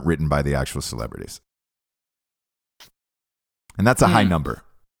books aren't written by the actual celebrities. And that's a high number.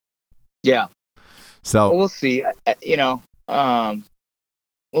 Yeah. So well, we'll see. You know,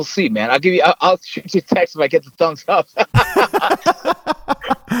 we'll see, man. I'll shoot you a text if I get the thumbs up.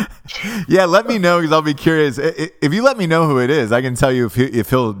 Yeah, let me know because I'll be curious. If you let me know who it is, I can tell you if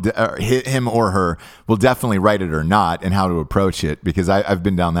he'll him or her will definitely write it or not, and how to approach it, because I've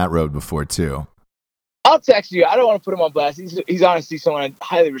been down that road before too. I'll text you. I don't want to put him on blast. He's honestly someone I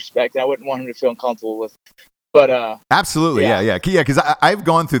highly respect, and I wouldn't want him to feel uncomfortable with. But absolutely, yeah. Because I've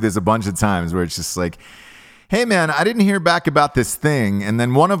gone through this a bunch of times where it's just like, hey man, I didn't hear back about this thing. And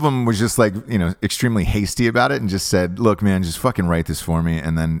then one of them was just like, you know, extremely hasty about it and just said, look man, just fucking write this for me.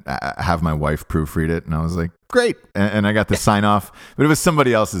 And then have my wife proofread it. And I was like, great. And I got the sign off, but it was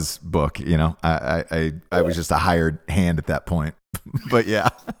somebody else's book. You know, I was just a hired hand at that point, but yeah,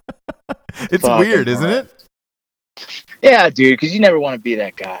 it's weird, isn't it? Yeah, dude, because you never want to be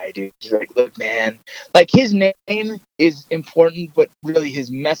that guy, dude. You're like, look, man, like his name is important, but really his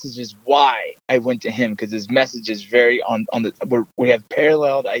message is why I went to him, because his message is very on the we have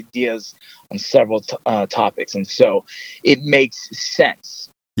paralleled ideas on several topics, and so it makes sense.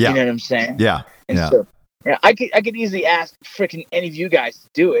 Yeah, you know what I'm saying? Yeah, and so, yeah, I could easily ask freaking any of you guys to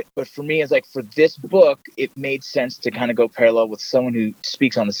do it, but for me, it's like for this book, it made sense to kind of go parallel with someone who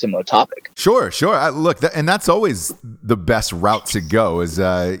speaks on a similar topic. Sure. Look, and that's always the best route to go is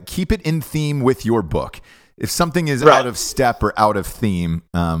keep it in theme with your book. If something is out of step or out of theme,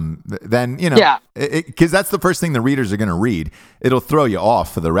 then, you know, because that's the first thing the readers are going to read. It'll throw you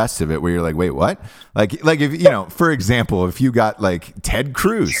off for the rest of it where you're like, wait, what? Like if, you know, for example, if you got like Ted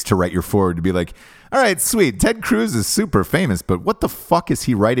Cruz to write your forward to be like, all right, sweet. Ted Cruz is super famous, but what the fuck is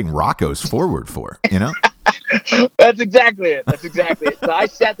he writing Rocco's forward for? You know? That's exactly it. So I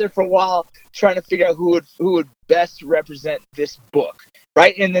sat there for a while trying to figure out who would best represent this book,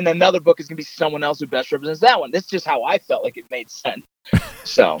 right? And then another book is going to be someone else who best represents that one. That's just how I felt like it made sense.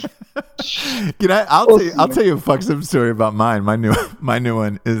 So I'll tell you a fucked up story about mine. My new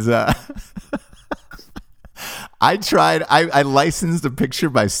one is I licensed a picture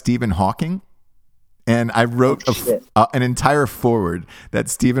by Stephen Hawking, and I wrote an entire foreword that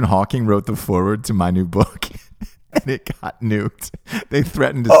Stephen Hawking wrote the foreword to my new book. And it got nuked. They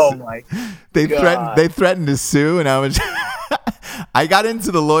threatened to They threatened to sue, and I was I got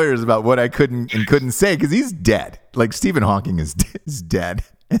into the lawyers about what I couldn't say, because he's dead. Like, Stephen Hawking is dead.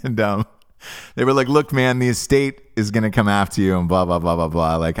 And they were like, look, man, the estate is going to come after you and blah, blah, blah, blah,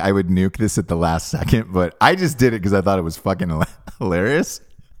 blah. Like, I would nuke this at the last second, but I just did it because I thought it was fucking hilarious.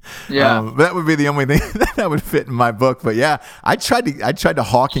 Yeah. That would be the only thing that would fit in my book. But yeah, I tried to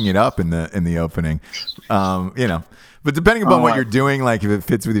Hawking it up in the opening, but depending upon what you're doing, like if it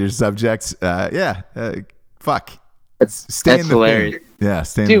fits with your subjects, fuck. Stay in the hilarious. theme. Yeah,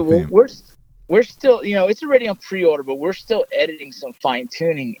 stay in the theme. We're still, it's already on pre-order, but we're still editing some fine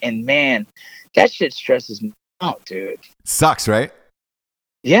tuning, and man, that shit stresses me out, dude. Sucks, right?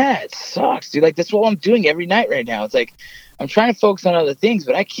 Yeah, it sucks, dude. Like, that's what I'm doing every night right now. It's like I'm trying to focus on other things,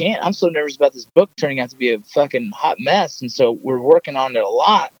 but I can't. I'm so nervous about this book turning out to be a fucking hot mess, and so we're working on it a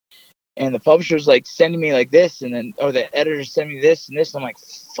lot. And the publisher's like sending me like this, and then the editor's sending me this and this. And I'm like,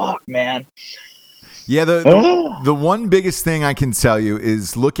 fuck, man. Yeah, the one biggest thing I can tell you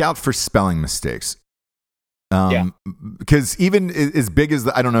is look out for spelling mistakes. Because even as big as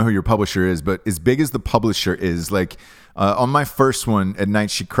I don't know who your publisher is, but as big as the publisher is, like on my first one, At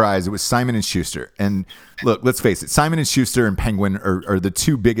Night She Cries, it was Simon & Schuster. And look, let's face it, Simon & Schuster and Penguin are the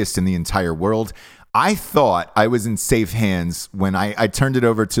two biggest in the entire world. I thought I was in safe hands when I turned it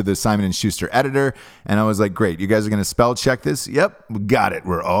over to the Simon & Schuster editor, and I was like, great, you guys are going to spell check this? Yep, we got it.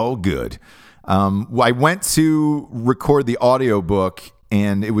 We're all good. I went to record the audiobook,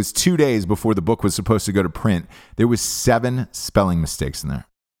 and it was 2 days before the book was supposed to go to print. There was 7 spelling mistakes in there.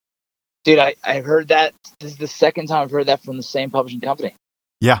 Dude, I heard that. This is the second time I've heard that from the same publishing company.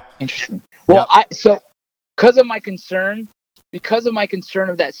 Yeah. Interesting. Well, because of my concern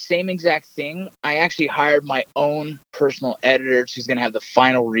of that same exact thing, I actually hired my own personal editor who's going to have the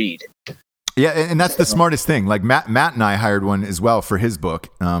final read. Yeah, and that's the smartest thing. Like Matt and I hired one as well for his book.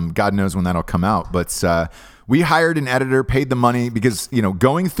 God knows when that'll come out. But we hired an editor, paid the money, because,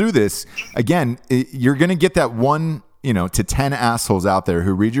 going through this, again, you're going to get that 1 to 10 assholes out there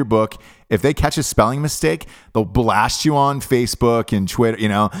who read your book. If they catch a spelling mistake, they'll blast you on Facebook and Twitter,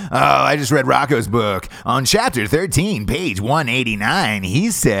 I just read Rocco's book. On chapter 13, page 189, he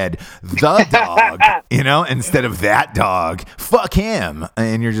said, the dog, instead of that dog. Fuck him.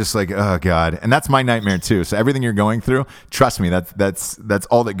 And you're just like, oh, God. And that's my nightmare, too. So everything you're going through, trust me, that's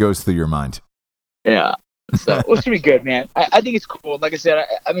all that goes through your mind. Yeah. So it should be good, man. I think it's cool. Like I said,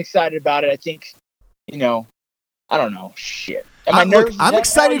 I'm excited about it. I think, I don't know. Shit. Am I nervous? I'm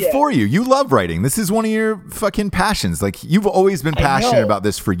excited for you. You love writing. This is one of your fucking passions. Like, you've always been passionate about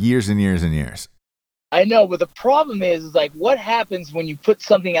this for years and years and years. I know, but the problem is like, what happens when you put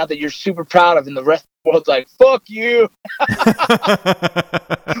something out that you're super proud of and the rest of the world's like, fuck you?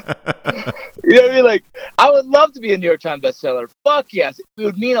 You know what I mean? Like, I would love to be a New York Times bestseller. Fuck yes. It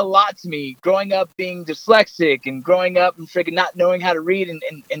would mean a lot to me growing up being dyslexic and growing up and freaking not knowing how to read and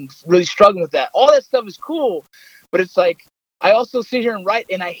really struggling with that. All that stuff is cool, but it's like, I also sit here and write,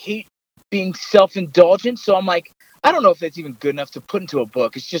 and I hate being self-indulgent. So I'm like, I don't know if that's even good enough to put into a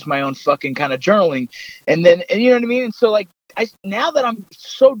book. It's just my own fucking kind of journaling. And you know what I mean? And so like, now that I'm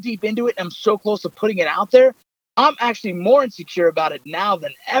so deep into it, and I'm so close to putting it out there, I'm actually more insecure about it now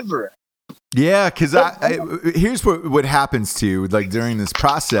than ever. Yeah, because here's what happens to you, like, during this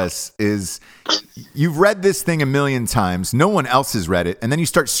process is you've read this thing a million times. No one else has read it. And then you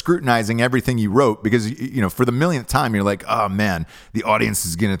start scrutinizing everything you wrote because, for the millionth time, you're like, oh, man, the audience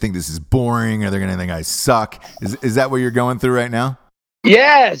is going to think this is boring, or they're going to think I suck. Is that what you're going through right now?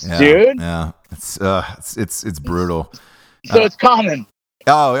 Yes, dude. Yeah, it's brutal. So it's common.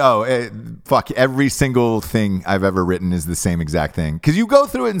 Fuck, every single thing I've ever written is the same exact thing. Because you go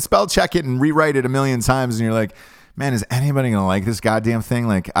through it and spell check it and rewrite it a million times, and you're like, man, is anybody going to like this goddamn thing?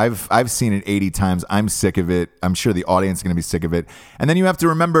 Like, I've seen it 80 times. I'm sick of it. I'm sure the audience is going to be sick of it. And then you have to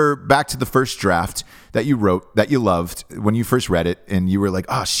remember back to the first draft that you wrote, that you loved when you first read it, and you were like,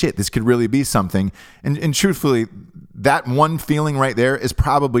 oh, shit, this could really be something. And truthfully, that one feeling right there is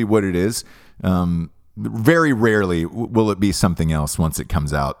probably what it is. Very rarely will it be something else once it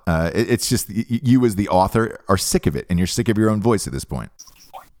comes out. It's just you as the author are sick of it, and you're sick of your own voice at this point.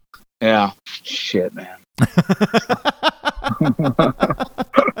 Yeah. Shit, man.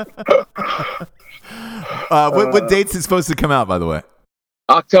 What date's it supposed to come out, by the way?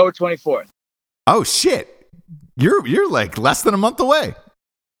 October 24th. Oh, shit. You're like less than a month away.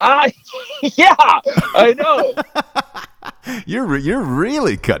 I yeah, I know. You're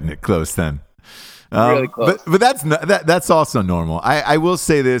really cutting it close then. Really close. But that's also normal. I will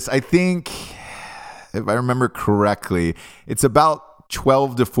say this. I think if I remember correctly, it's about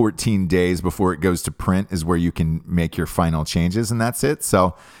 12 to 14 days before it goes to print is where you can make your final changes, and that's it.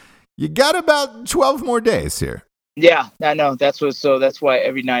 So you got about 12 more days here. Yeah, I know. That's why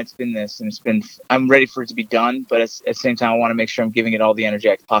every night's been this, and I'm ready for it to be done, but at the same time, I want to make sure I'm giving it all the energy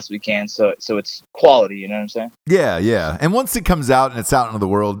I possibly can, so it's quality. You know what I'm saying? Yeah. And once it comes out and it's out into the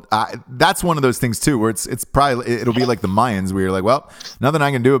world, that's one of those things too, where it's probably it'll be like the Mayans, where you're like, well, nothing I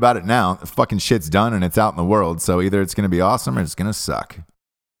can do about it now. The fucking shit's done and it's out in the world. So either it's gonna be awesome or it's gonna suck.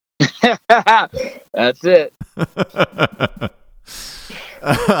 That's it.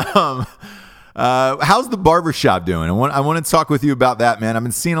 How's the barbershop doing? I want to talk with you about that, man. I've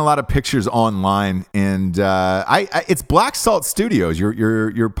been seeing a lot of pictures online, and it's Black Salt Studios.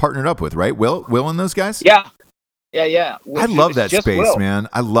 You're partnered up with, right? Will and those guys. Yeah. I love that space, Will. Man.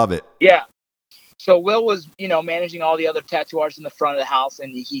 I love it. Yeah. So Will was, managing all the other tattoo artists in the front of the house,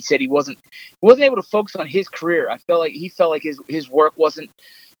 and he said he wasn't able to focus on his career. He felt like his work wasn't,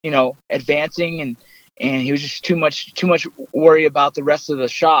 advancing, and he was just too much worry about the rest of the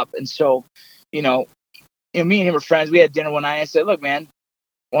shop, and so. Me and him were friends. We had dinner one night. I said, look, man,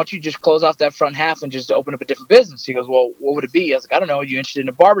 why don't you just close off that front half and just open up a different business? He goes, well, what would it be? I was like, I don't know. Are you interested in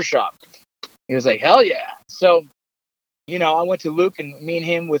a barbershop? He was like, hell yeah. So, I went to Luke, and me and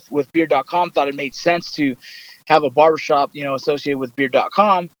him with beard.com thought it made sense to have a barbershop, associated with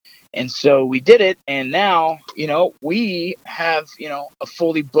beard.com. And so we did it. And now, we have, a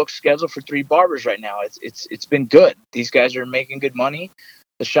fully booked schedule for 3 barbers right now. It's been good. These guys are making good money.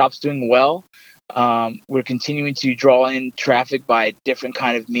 The shop's doing well. We're continuing to draw in traffic by different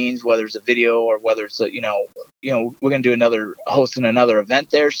kind of means, whether it's a video or whether it's we're going to do hosting another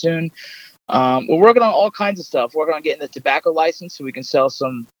event there soon. We're working on all kinds of stuff. Working on getting the tobacco license so we can sell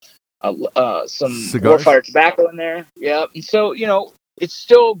some Warfighter tobacco in there. Yeah. And so, it's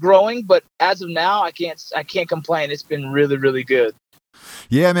still growing, but as of now, I can't complain. It's been really, really good.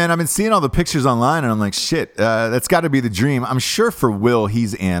 Yeah, man, I've been seeing all the pictures online, and I'm like, shit, that's got to be the dream. I'm sure for Will,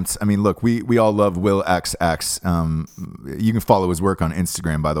 he's amped. I mean, look, we all love Will XX. You can follow his work on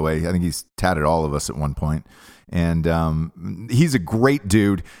Instagram, by the way. I think he's tatted all of us at one point. And he's a great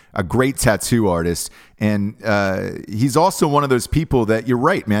dude, a great tattoo artist. And he's also one of those people that, you're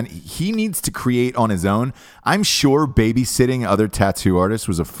right, man, he needs to create on his own. I'm sure babysitting other tattoo artists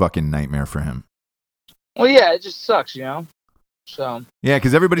was a fucking nightmare for him. Well, yeah, it just sucks, So yeah,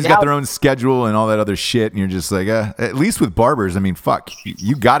 because everybody's got their own schedule and all that other shit, and you're just like, at least with barbers, I mean, fuck,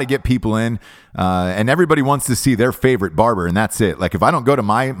 you got to get people in, and everybody wants to see their favorite barber, and that's it. Like, if I don't go to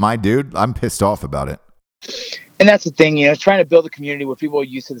my dude, I'm pissed off about it. And that's the thing, trying to build a community where people are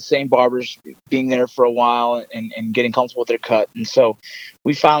used to the same barbers being there for a while and getting comfortable with their cut. And so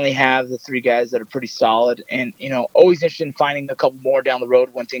we finally have the 3 guys that are pretty solid and, always interested in finding a couple more down the road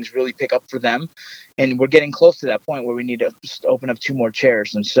when things really pick up for them. And we're getting close to that point where we need to just open up 2 more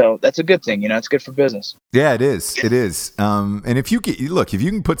chairs. And so that's a good thing. It's good for business. Yeah, it is. It is. And if you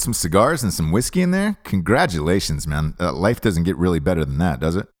can put some cigars and some whiskey in there, congratulations, man. Life doesn't get really better than that,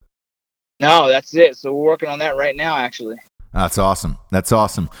 does it? No, that's it. So we're working on that right now, actually. That's awesome. That's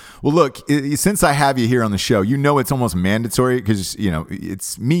awesome. Well, look, since I have you here on the show, it's almost mandatory because,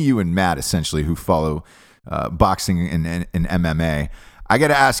 it's me, you, and Matt, essentially, who follow boxing and MMA. I got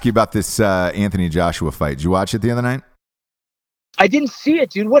to ask you about this Anthony Joshua fight. Did you watch it the other night? I didn't see it,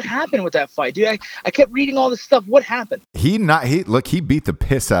 dude. What happened with that fight, dude? I kept reading all this stuff. What happened? He beat the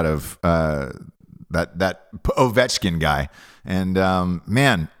piss out of that Ovechkin guy. And,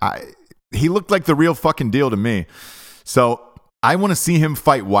 man, he looked like the real fucking deal to me. So I want to see him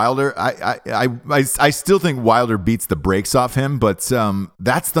fight Wilder. I still think Wilder beats the brakes off him, but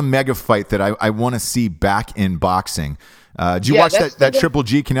that's the mega fight that I want to see back in boxing. Did you watch that Triple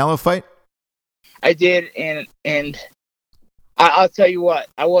G Canelo fight? I did, and I'll tell you what,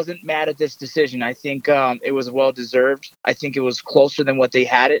 I wasn't mad at this decision. I think it was well deserved. I think it was closer than what they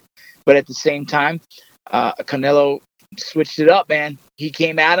had it, but at the same time, Canelo switched it up, man. He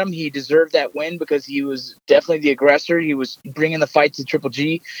came at him. He deserved that win because he was definitely the aggressor. He was bringing the fight to Triple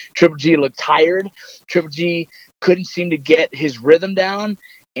G. Triple G looked tired. Triple G couldn't seem to get his rhythm down.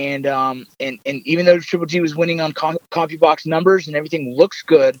 And even though Triple G was winning on CompuBox numbers and everything looks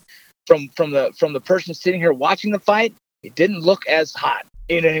good from the person sitting here watching the fight, it didn't look as hot.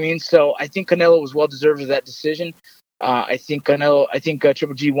 You know what I mean? So I think Canelo was well deserved of that decision. I think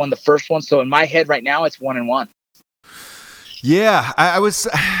Triple G won the first one. So in my head right now, it's 1-1. Yeah, I was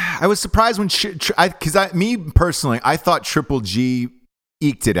surprised when because me personally, I thought Triple G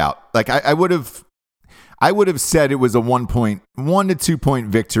eked it out. Like I would have said it was a 1 to 2 point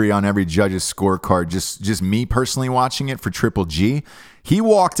victory on every judge's scorecard. Just me personally watching it for Triple G. He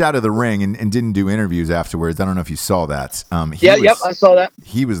walked out of the ring and didn't do interviews afterwards. I don't know if you saw that. Yep, I saw that.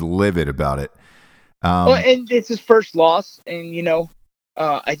 He was livid about it. Well, and it's his first loss, and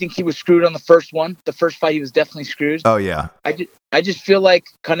I think he was screwed on the first one. The first fight, he was definitely screwed. Oh yeah. I just feel like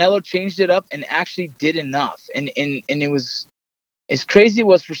Canelo changed it up and actually did enough, and it was as crazy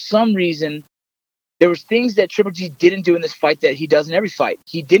was for some reason. There was things that Triple G didn't do in this fight that he does in every fight.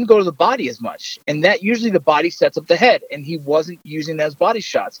 He didn't go to the body as much, and that usually the body sets up the head, and he wasn't using those body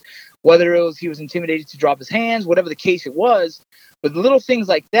shots. Whether it was he was intimidated to drop his hands, whatever the case it was, but little things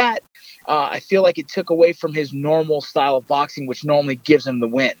like that, I feel like it took away from his normal style of boxing, which normally gives him the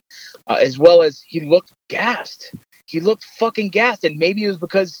win. As well as he looked gassed. He looked fucking gassed, and maybe it was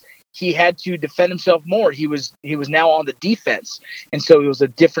because he had to defend himself more. He was now on the defense, and so it was a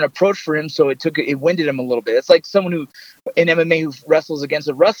different approach for him. So it winded him a little bit. It's like someone who in MMA who wrestles against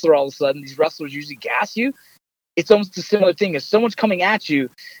a wrestler. All of a sudden, these wrestlers usually gas you. It's almost a similar thing. If someone's coming at you,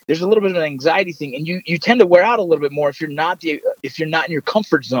 there's a little bit of an anxiety thing, and you tend to wear out a little bit more if you're not in your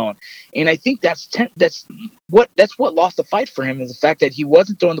comfort zone. And I think that's what lost the fight for him, is the fact that he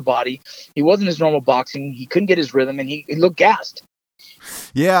wasn't throwing the body, he wasn't his normal boxing, he couldn't get his rhythm, and he looked gassed.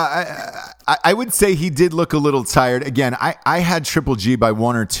 Yeah, I would say he did look a little tired. Again, I had Triple G by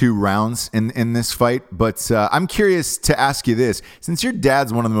 1 or 2 rounds in this fight, but I'm curious to ask you this. Since your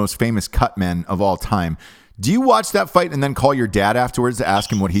dad's one of the most famous cut men of all time, do you watch that fight and then call your dad afterwards to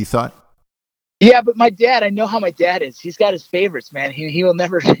ask him what he thought? Yeah, but my dad, I know how my dad is. He's got his favorites, man. He will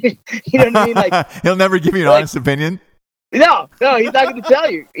never, you know what I mean? Like, he'll never give you an honest opinion? No, he's not going to tell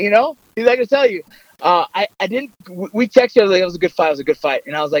you, He's not going to tell you. I didn't. We texted. Like, it was a good fight. It was a good fight,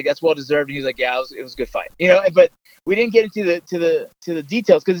 and I was like, "That's well deserved." And he was like, "Yeah, it was a good fight." But we didn't get into the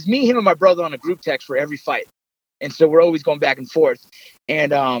details because it's me, him, and my brother on a group text for every fight, and so we're always going back and forth.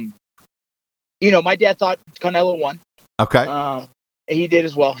 And my dad thought Canelo won. Okay. He did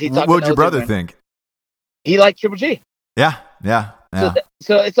as well. He thought. What would your brother think? He liked Triple G. Yeah.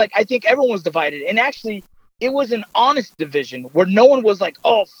 So it's like I think everyone was divided, and actually, it was an honest division where no one was like,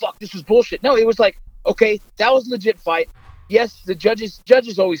 "Oh fuck, this was bullshit." No, it was like, okay, that was a legit fight. Yes, the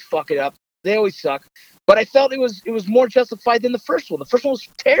judges always fuck it up. They always suck. But I felt it was more justified than the first one. The first one was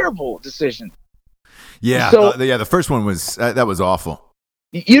a terrible decision. Yeah, the first one was that was awful.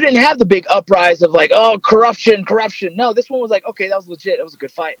 You didn't have the big uprise of like, oh, corruption. No, this one was like, okay, that was legit. It was a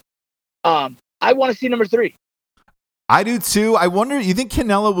good fight. I want to see number 3. I do too. I wonder. You think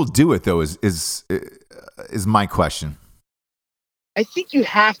Canelo will do it though? Is my question. I think you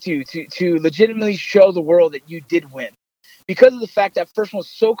have to legitimately show the world that you did win, because of the fact that first one was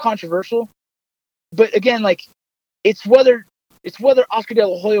so controversial. But again, like it's whether Oscar De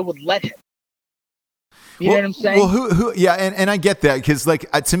La Hoya would let him. You know what I'm saying? Well, who? Yeah, and I get that because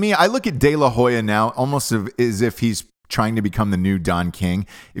like to me, I look at De La Hoya now almost as if he's trying to become the new Don King.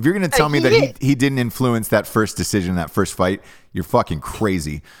 If you're going to tell me that he didn't influence that first decision, that first fight, you're fucking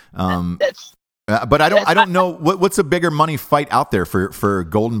crazy. But I don't know what's a bigger money fight out there for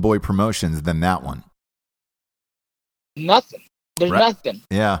Golden Boy Promotions than that one. Nothing. There's nothing.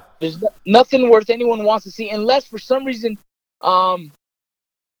 Yeah. There's nothing worth anyone wants to see, unless for some reason,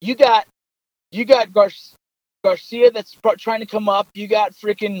 you got Garcia that's trying to come up. You got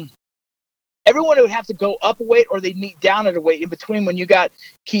freaking everyone who would have to go up a weight, or they meet down at a weight in between. When you got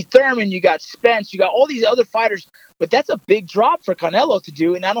Keith Thurman, you got Spence, you got all these other fighters, but that's a big drop for Canelo to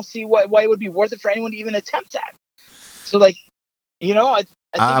do, and I don't see why it would be worth it for anyone to even attempt that. So, like, I think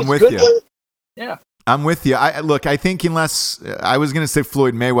I'm it's with good. you. Yeah. I'm with you. I think unless I was going to say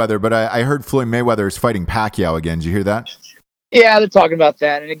Floyd Mayweather, but I heard Floyd Mayweather is fighting Pacquiao again. Did you hear that? Yeah, they're talking about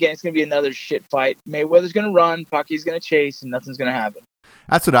that. And again, it's going to be another shit fight. Mayweather's going to run, Pacquiao's going to chase, and nothing's going to happen.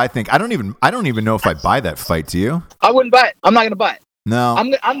 That's what I think. I don't even know if I buy that fight. Do you? I wouldn't buy it. I'm not going to buy it. No.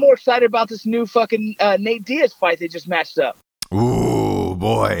 I'm more excited about this new fucking Nate Diaz fight they just matched up. Ooh,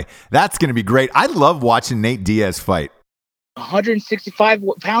 boy. That's going to be great. I love watching Nate Diaz fight.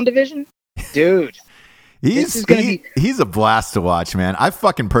 165-pound division? Dude. He's a blast to watch, man. I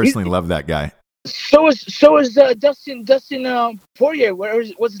fucking personally love that guy. So is Dustin Poirier.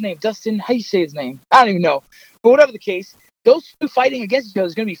 What's his name? Dustin, how you say his name? I don't even know. But whatever the case, those two fighting against each other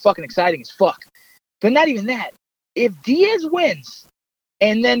is going to be fucking exciting as fuck. But not even that. If Diaz wins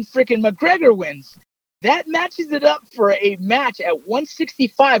and then freaking McGregor wins, that matches it up for a match at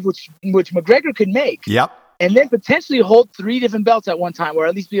 165, which McGregor could make. Yep. And then potentially hold 3 different belts at one time, or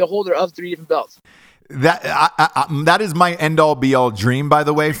at least be a holder of 3 different belts. That is my end-all be-all dream, by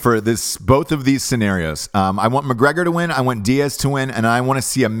the way, for both of these scenarios. I want McGregor to win, I want Diaz to win, and I want to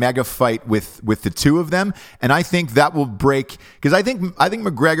see a mega fight with the two of them. And I think that will break, because I think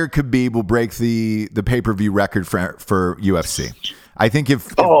McGregor Khabib will break the pay-per-view record for UFC. I think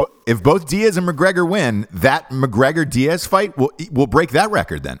if both Diaz and McGregor win, that McGregor Diaz fight will break that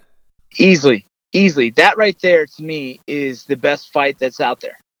record then. Easily. That right there to me is the best fight that's out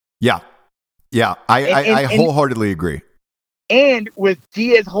there. Yeah, I wholeheartedly agree. And with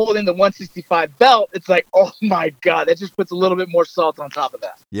Diaz holding the 165 belt, it's like, oh my God, that just puts a little bit more salt on top of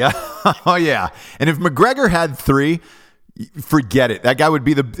that. Yeah. Oh yeah. And if McGregor had 3, forget it. That guy would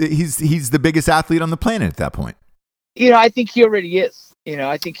be he's the biggest athlete on the planet at that point. I think he already is.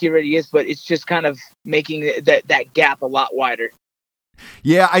 But it's just kind of making that gap a lot wider.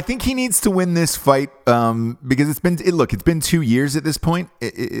 Yeah, I think he needs to win this fight because it's been 2 years at this point.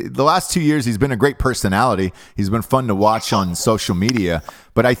 The last 2 years, he's been a great personality. He's been fun to watch on social media.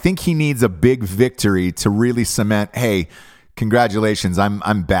 But I think he needs a big victory to really cement, hey, congratulations,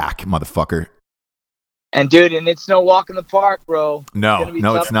 I'm back, motherfucker. And dude, it's no walk in the park, bro. No,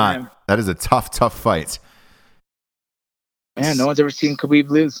 it's not. That is a tough fight. Man, no one's ever seen Khabib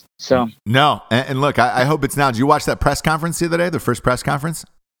lose. So no, and look, I hope it's now. Did you watch that press conference the other day? The first press conference?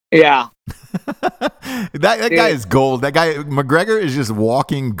 Yeah. that guy is gold. That guy McGregor is just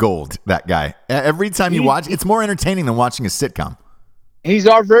walking gold. That guy. Every time you watch, it's more entertaining than watching a sitcom. He's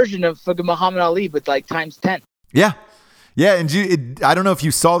our version of fucking Muhammad Ali, but like times 10. Yeah. Yeah, and I don't know if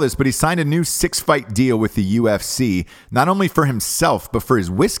you saw this, but he signed a new 6-fight deal with the UFC, not only for himself but for his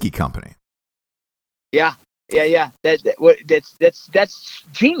whiskey company. Yeah. That's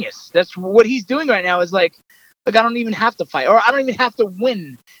genius. That's what he's doing right now. Is like, I don't even have to fight, or I don't even have to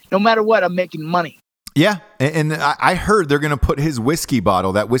win. No matter what, I'm making money. Yeah, and I heard they're going to put his whiskey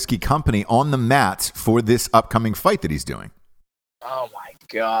bottle, that whiskey company, on the mat for this upcoming fight that he's doing. Oh my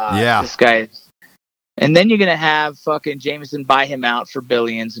God! Yeah, this guy. And then you're going to have fucking Jameson buy him out for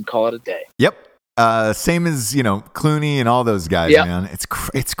billions and call it a day. Yep. Same as, Clooney and all those guys, man. It's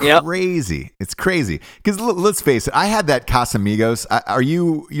crazy. It's crazy. Because let's face it, I had that Casamigos.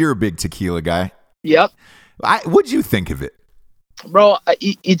 You're a big tequila guy. Yep. What'd you think of it? Bro,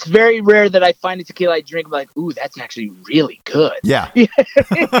 it's very rare that I find a tequila I drink. I'm like, ooh, that's actually really good. Yeah. like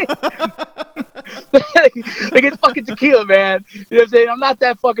it's fucking tequila, man. You know what I'm saying? I'm not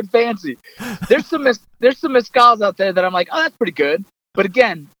that fucking fancy. There's some mezcals out there that I'm like, oh, that's pretty good. But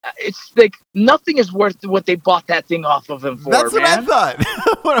again, it's like nothing is worth what they bought that thing off of him for. That's what I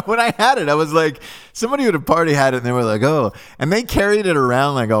thought. when I had it, I was like, somebody at a party had it, and they were like, oh, and they carried it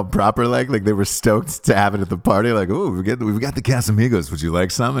around like all proper, like they were stoked to have it at the party. Like, oh, we've got the Casamigos. Would you like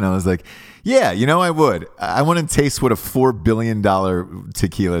some? And I was like, yeah, I would. I want to taste what a $4 billion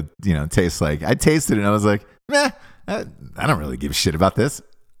tequila, tastes like. I tasted it, and I was like, I don't really give a shit about this.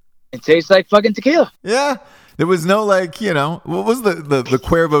 It tastes like fucking tequila. Yeah. There was no what was the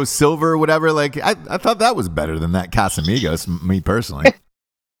Cuervo Silver or whatever? Like I thought that was better than that Casamigos, me personally.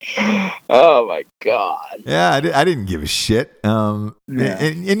 Oh my God. Yeah, I didn't give a shit. And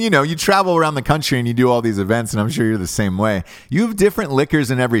you travel around the country and you do all these events, and I'm sure you're the same way. You have different liquors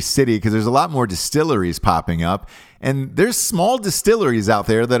in every city because there's a lot more distilleries popping up. And there's small distilleries out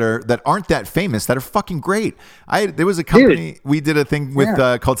there that aren't that famous that are fucking great. There was a company we did a thing with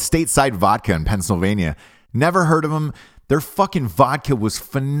called Stateside Vodka in Pennsylvania. Never heard of them. Their fucking vodka was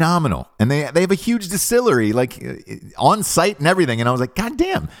phenomenal. And they have a huge distillery, like on site and everything. And I was like, God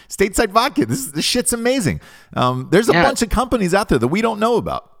damn, Stateside Vodka. This shit's amazing. There's a bunch of companies out there that we don't know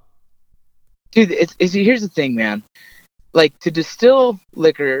about. Dude, here's the thing, man. Like, to distill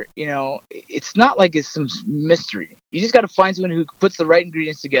liquor, it's not like it's some mystery. You just got to find someone who puts the right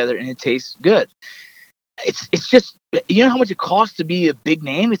ingredients together and it tastes good. It's just, how much it costs to be a big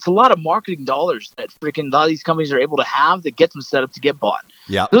name? It's a lot of marketing dollars that freaking a lot of these companies are able to have that get them set up to get bought.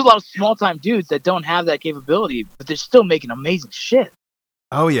 Yeah. There's a lot of small time dudes that don't have that capability, but they're still making amazing shit.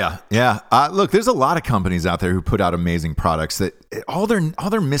 Oh yeah. Yeah. Look, there's a lot of companies out there who put out amazing products that all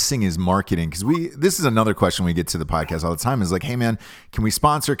they're missing is marketing. Cause this is another question we get to the podcast all the time is like, hey man, can we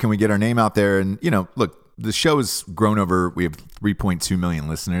sponsor? Can we get our name out there? And look, the show has grown we have 3.2 million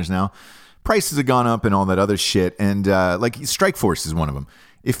listeners now. Prices have gone up and all that other shit. And like Strikeforce is one of them.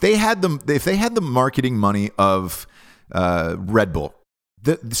 If they had the marketing money of Red Bull,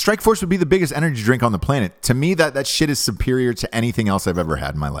 the Strikeforce would be the biggest energy drink on the planet. To me, that shit is superior to anything else I've ever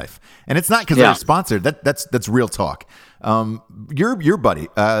had in my life. And it's not because they're sponsored. That's real talk. Your buddy,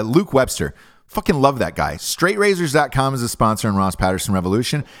 Luke Webster, fucking love that guy. StraightRazors.com is a sponsor in Ross Patterson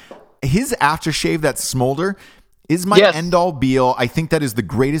Revolution. His aftershave, that Smolder, is my end all be all. I think that is the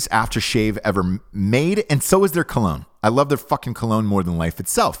greatest aftershave ever made, and so is their cologne. I love their fucking cologne more than life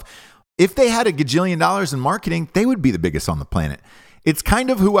itself. If they had $1 gajillion in marketing, they would be the biggest on the planet. It's kind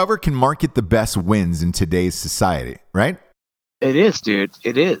of whoever can market the best wins in today's society, right? It is, dude.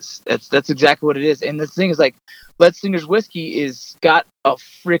 It is. That's exactly what it is. And the thing is, like, Leadsinger's whiskey is got a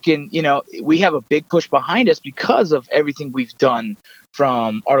freaking, we have a big push behind us because of everything we've done,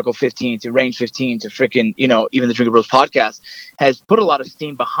 from Article 15 to Range 15 to freaking, even the Drinker Bros podcast has put a lot of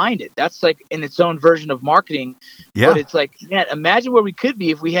steam behind it. That's like in its own version of marketing. Yeah. But it's like, man, imagine where we could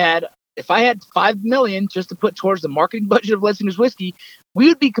be if I had $5 million just to put towards the marketing budget of Leadsinger's whiskey, we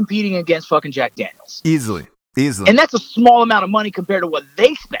would be competing against fucking Jack Daniels. Easily. And that's a small amount of money compared to what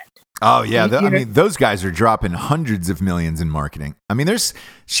they spent. Oh, yeah. Those guys are dropping hundreds of millions in marketing. I mean, there's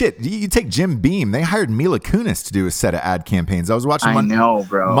shit. You take Jim Beam. They hired Mila Kunis to do a set of ad campaigns. I was watching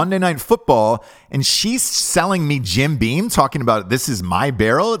Monday Night Football, and she's selling me Jim Beam, talking about this is my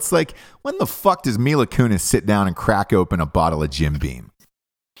barrel. It's like, when the fuck does Mila Kunis sit down and crack open a bottle of Jim Beam?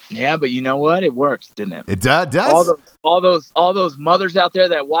 Yeah, but you know what? It works, didn't it? It does. All those mothers out there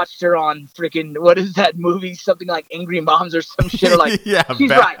that watched her on freaking, what is that movie? Something like Angry Moms or some shit. Are like, yeah, she's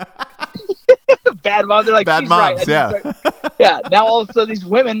right. Bad Moms. They're like, Bad she's Moms. right. Yeah. Yeah. Now all of a sudden these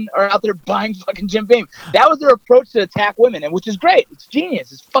women are out there buying fucking Jim Beam. That was their approach to attack women, and which is great. It's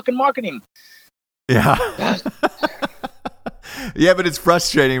genius. It's fucking marketing. Yeah. Yeah, but it's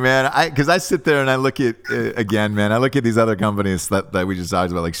frustrating, man. Because I sit there and I look at, again, man, I look at these other companies that we just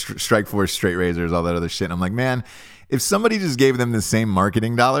talked about, like Strikeforce, Straight Razors, all that other shit. And I'm like, man, if somebody just gave them the same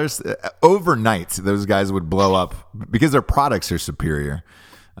marketing dollars, overnight, those guys would blow up because their products are superior.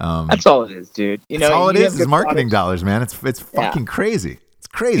 That's all it is, dude. That's all it is marketing dollars, man. It's fucking crazy. It's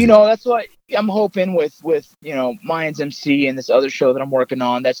crazy. That's what I'm hoping with Mayans MC and this other show that I'm working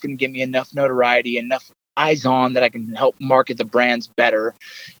on. That's going to give me enough notoriety, enough eyes on that I can help market the brands better.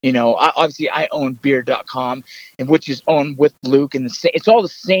 I own beer.com, and which is owned with Luke, and it's all the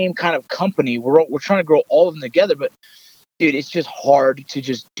same kind of company. We're trying to grow all of them together, but dude, it's just hard to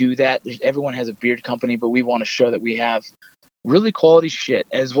just do that. Everyone has a beard company, but we want to show that we have really quality shit,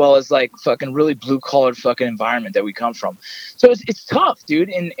 as well as like fucking really blue collar fucking environment that we come from. So it's tough, dude.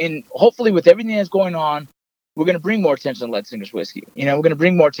 And hopefully with everything that's going on, we're going to bring more attention to Leadsinger's whiskey. We're going to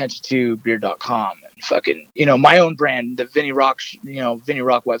bring more attention to beer.com and fucking, my own brand, the Vinny Rock, Vinny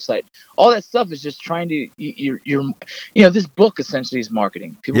Rock website. All that stuff is just trying to, this book essentially is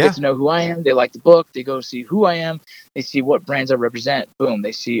marketing. People get to know who I am. They like the book. They go see who I am. They see what brands I represent. Boom.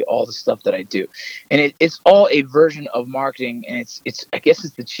 They see all the stuff that I do. And it's all a version of marketing. And it's I guess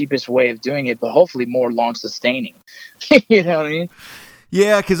it's the cheapest way of doing it, but hopefully more long sustaining. You know what I mean?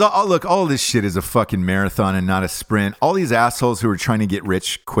 Yeah, because all this shit is a fucking marathon and not a sprint. All these assholes who are trying to get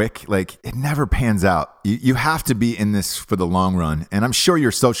rich quick, like, it never pans out. You have to be in this for the long run. And I'm sure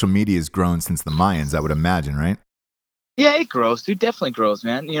your social media has grown since the Mayans, I would imagine, right? Yeah, it grows, dude. Definitely grows,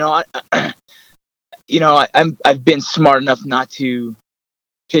 man. I've been smart enough not to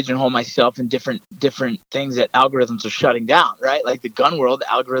pigeonhole myself in different things that algorithms are shutting down, right? Like the gun world, the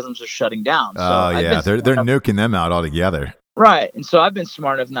algorithms are shutting down. So yeah, they're nuking them out altogether. Right. And so I've been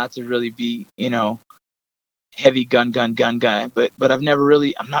smart enough not to really be, heavy gun guy, but I'm not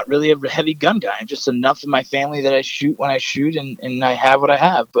really a heavy gun guy. I'm just enough in my family that I shoot when I shoot and I have what I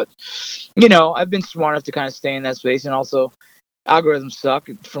have. But, I've been smart enough to kind of stay in that space. And also algorithms suck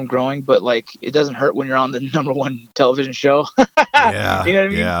from growing, but like, it doesn't hurt when you're on the #1 television show. Yeah. You know what I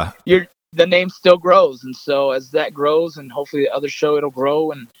mean? Yeah. The name still grows. And so as that grows, and hopefully the other show, it'll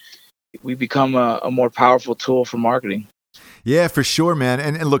grow and we become a more powerful tool for marketing. Yeah, for sure, man.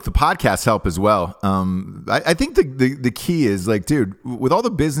 And look, the podcasts help as well. I think the key is like, dude, with all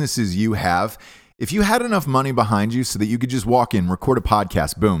the businesses you have, if you had enough money behind you so that you could just walk in, record a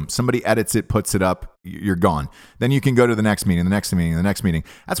podcast, boom, somebody edits it, puts it up, you're gone. Then you can go to the next meeting, the next meeting, the next meeting.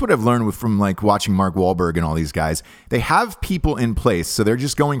 That's what I've learned from like watching Mark Wahlberg and all these guys. They have people in place, so they're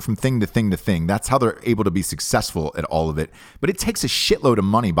just going from thing to thing to thing. That's how they're able to be successful at all of it. But it takes a shitload of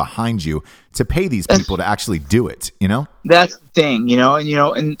money behind you to pay these people to actually do it, That's the thing,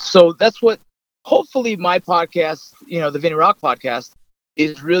 and so that's what hopefully my podcast, the Vinny Rock podcast,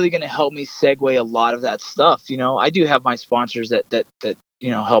 is really going to help me segue a lot of that stuff. I do have my sponsors that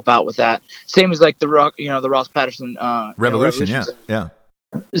help out with that. Same as like the Ross Patterson Revolution. Yeah.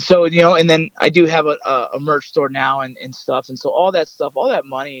 So, and then I do have a merch store now and stuff. And so all that stuff, all that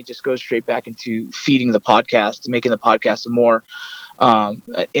money just goes straight back into feeding the podcast, making the podcast a more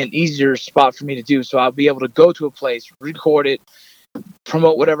an easier spot for me to do. So I'll be able to go to a place, record it,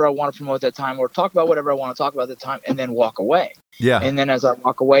 promote whatever I want to promote at that time, or talk about whatever I want to talk about at the time, and then walk away. Yeah. And then as I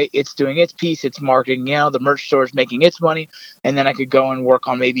walk away, it's doing its piece, it's marketing, the merch store is making its money, and then I could go and work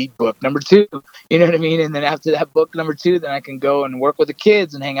on maybe book number 2, you know what I mean? And then after that book number 2, then I can go and work with the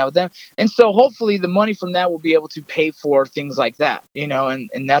kids and hang out with them. And so hopefully the money from that will be able to pay for things like that,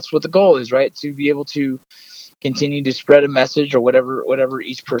 and that's what the goal is, right? To be able to continue to spread a message, or whatever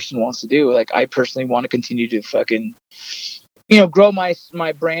each person wants to do. Like, I personally want to continue to fucking, grow my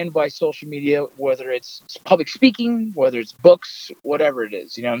brand by social media, whether it's public speaking, whether it's books, whatever it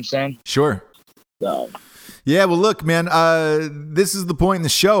is. You know what I'm saying? Sure. So. Yeah, well, look, man, this is the point in the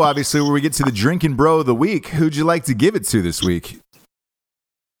show, obviously, where we get to the drinking bro of the week. Who'd you like to give it to this week?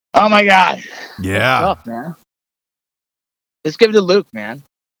 Oh, my God. Yeah. Tough, man. Let's give it to Luke, man.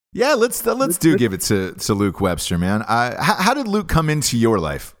 Yeah, let's give it to Luke Webster, man. How did Luke come into your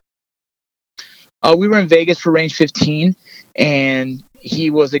life? We were in Vegas for Range 15, and he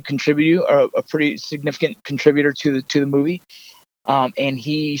was a contributor, a pretty significant contributor to the movie. And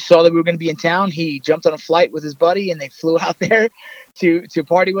he saw that we were going to be in town. He jumped on a flight with his buddy, and they flew out there to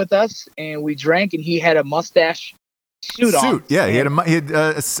party with us. And we drank, and he had a mustache suit on. Yeah, he had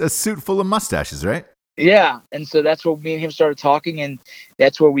a suit full of mustaches, right? Yeah, and so that's where me and him started talking, and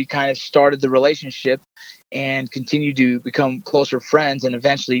that's where we kind of started the relationship and continued to become closer friends, and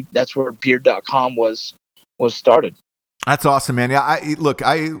eventually that's where beard.com was started. That's awesome, man. Yeah,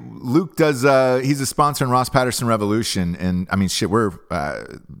 Luke does, he's a sponsor in Ross Patterson Revolution, and I mean, shit, we're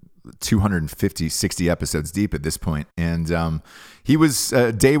 250, 60 episodes deep at this point, and he was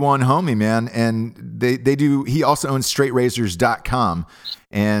day one homie, man, and he also owns straightrazors.com,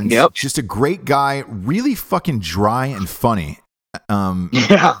 and just a great guy, really fucking dry and funny.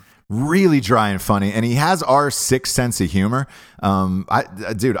 Really dry and funny, and he has our sixth sense of humor.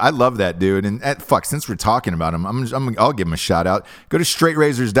 I love that dude. And since we're talking about him, I'll give him a shout out. Go to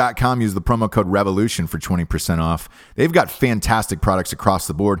straightrazors.com, use the promo code REVOLUTION for 20% off. They've got fantastic products across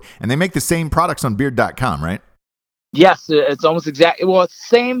the board, and they make the same products on beard.com, right? Yes, it's almost exactly. Well, it's the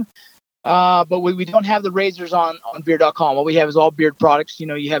same, but we don't have the razors on beard.com. What we have is all beard products.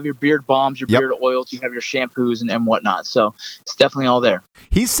 You have your beard bombs, your beard oils, you have your shampoos and whatnot. So it's definitely all there.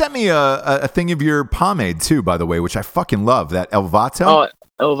 He sent me a thing of your pomade too, by the way, which I fucking love. That Elvato.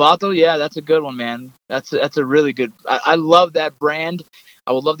 Oh, Elvato, yeah, that's a good one, man. That's a really good. I love that brand.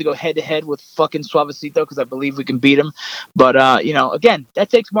 I would love to go head to head with fucking Suavecito because I believe we can beat him. But again, that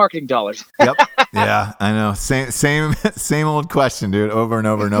takes marketing dollars. Yep. Yeah, I know. Same old question, dude. Over and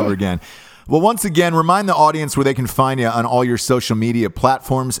over and over again. Well, once again, remind the audience where they can find you on all your social media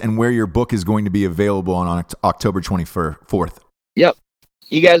platforms and where your book is going to be available on October 24th. Yep.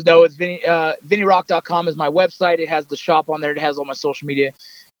 You guys know it's VinnyRock.com is my website. It has the shop on there. It has all my social media.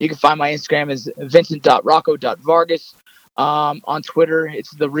 You can find my Instagram is Vincent.Rocco.Vargas. On Twitter,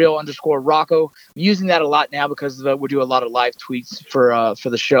 it's @the_Rocco. I'm using that a lot now because we do a lot of live tweets for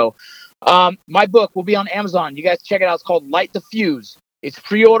the show. My book will be on Amazon. You guys check it out. It's called Light the Fuse. It's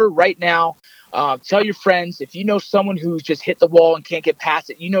pre-order right now. Tell your friends. If you know someone who's just hit the wall and can't get past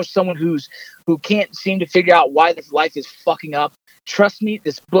it, someone who can't seem to figure out why their life is fucking up, trust me,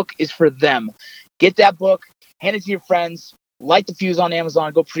 this book is for them. Get that book, hand it to your friends, Light the Fuse on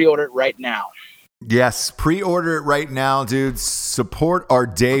Amazon, go pre-order it right now. Yes, pre-order it right now, dude. Support our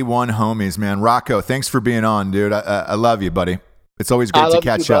day one homies, man. Rocco, thanks for being on, dude. I love you, buddy. It's always great to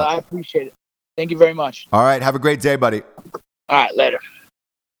catch up. I appreciate it. Thank you very much. All right, have a great day, buddy. All right, later.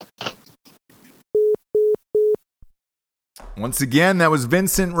 Once again, that was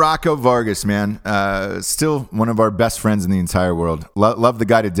Vincent Rocco Vargas, man. Still one of our best friends in the entire world. Love the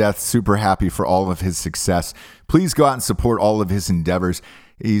guy to death. Super happy for all of his success. Please go out and support all of his endeavors.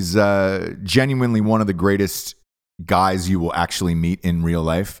 He's genuinely one of the greatest guys you will actually meet in real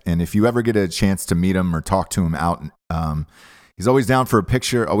life. And if you ever get a chance to meet him or talk to him out, he's always down for a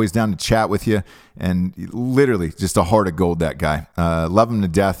picture, always down to chat with you. And literally just a heart of gold, that guy. Love him to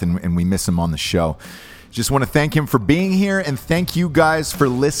death, and we miss him on the show. Just want to thank him for being here, and thank you guys for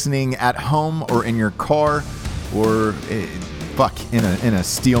listening at home or in your car or in a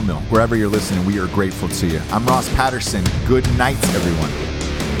steel mill. Wherever you're listening, we are grateful to you. I'm Ross Patterson. Good night, everyone.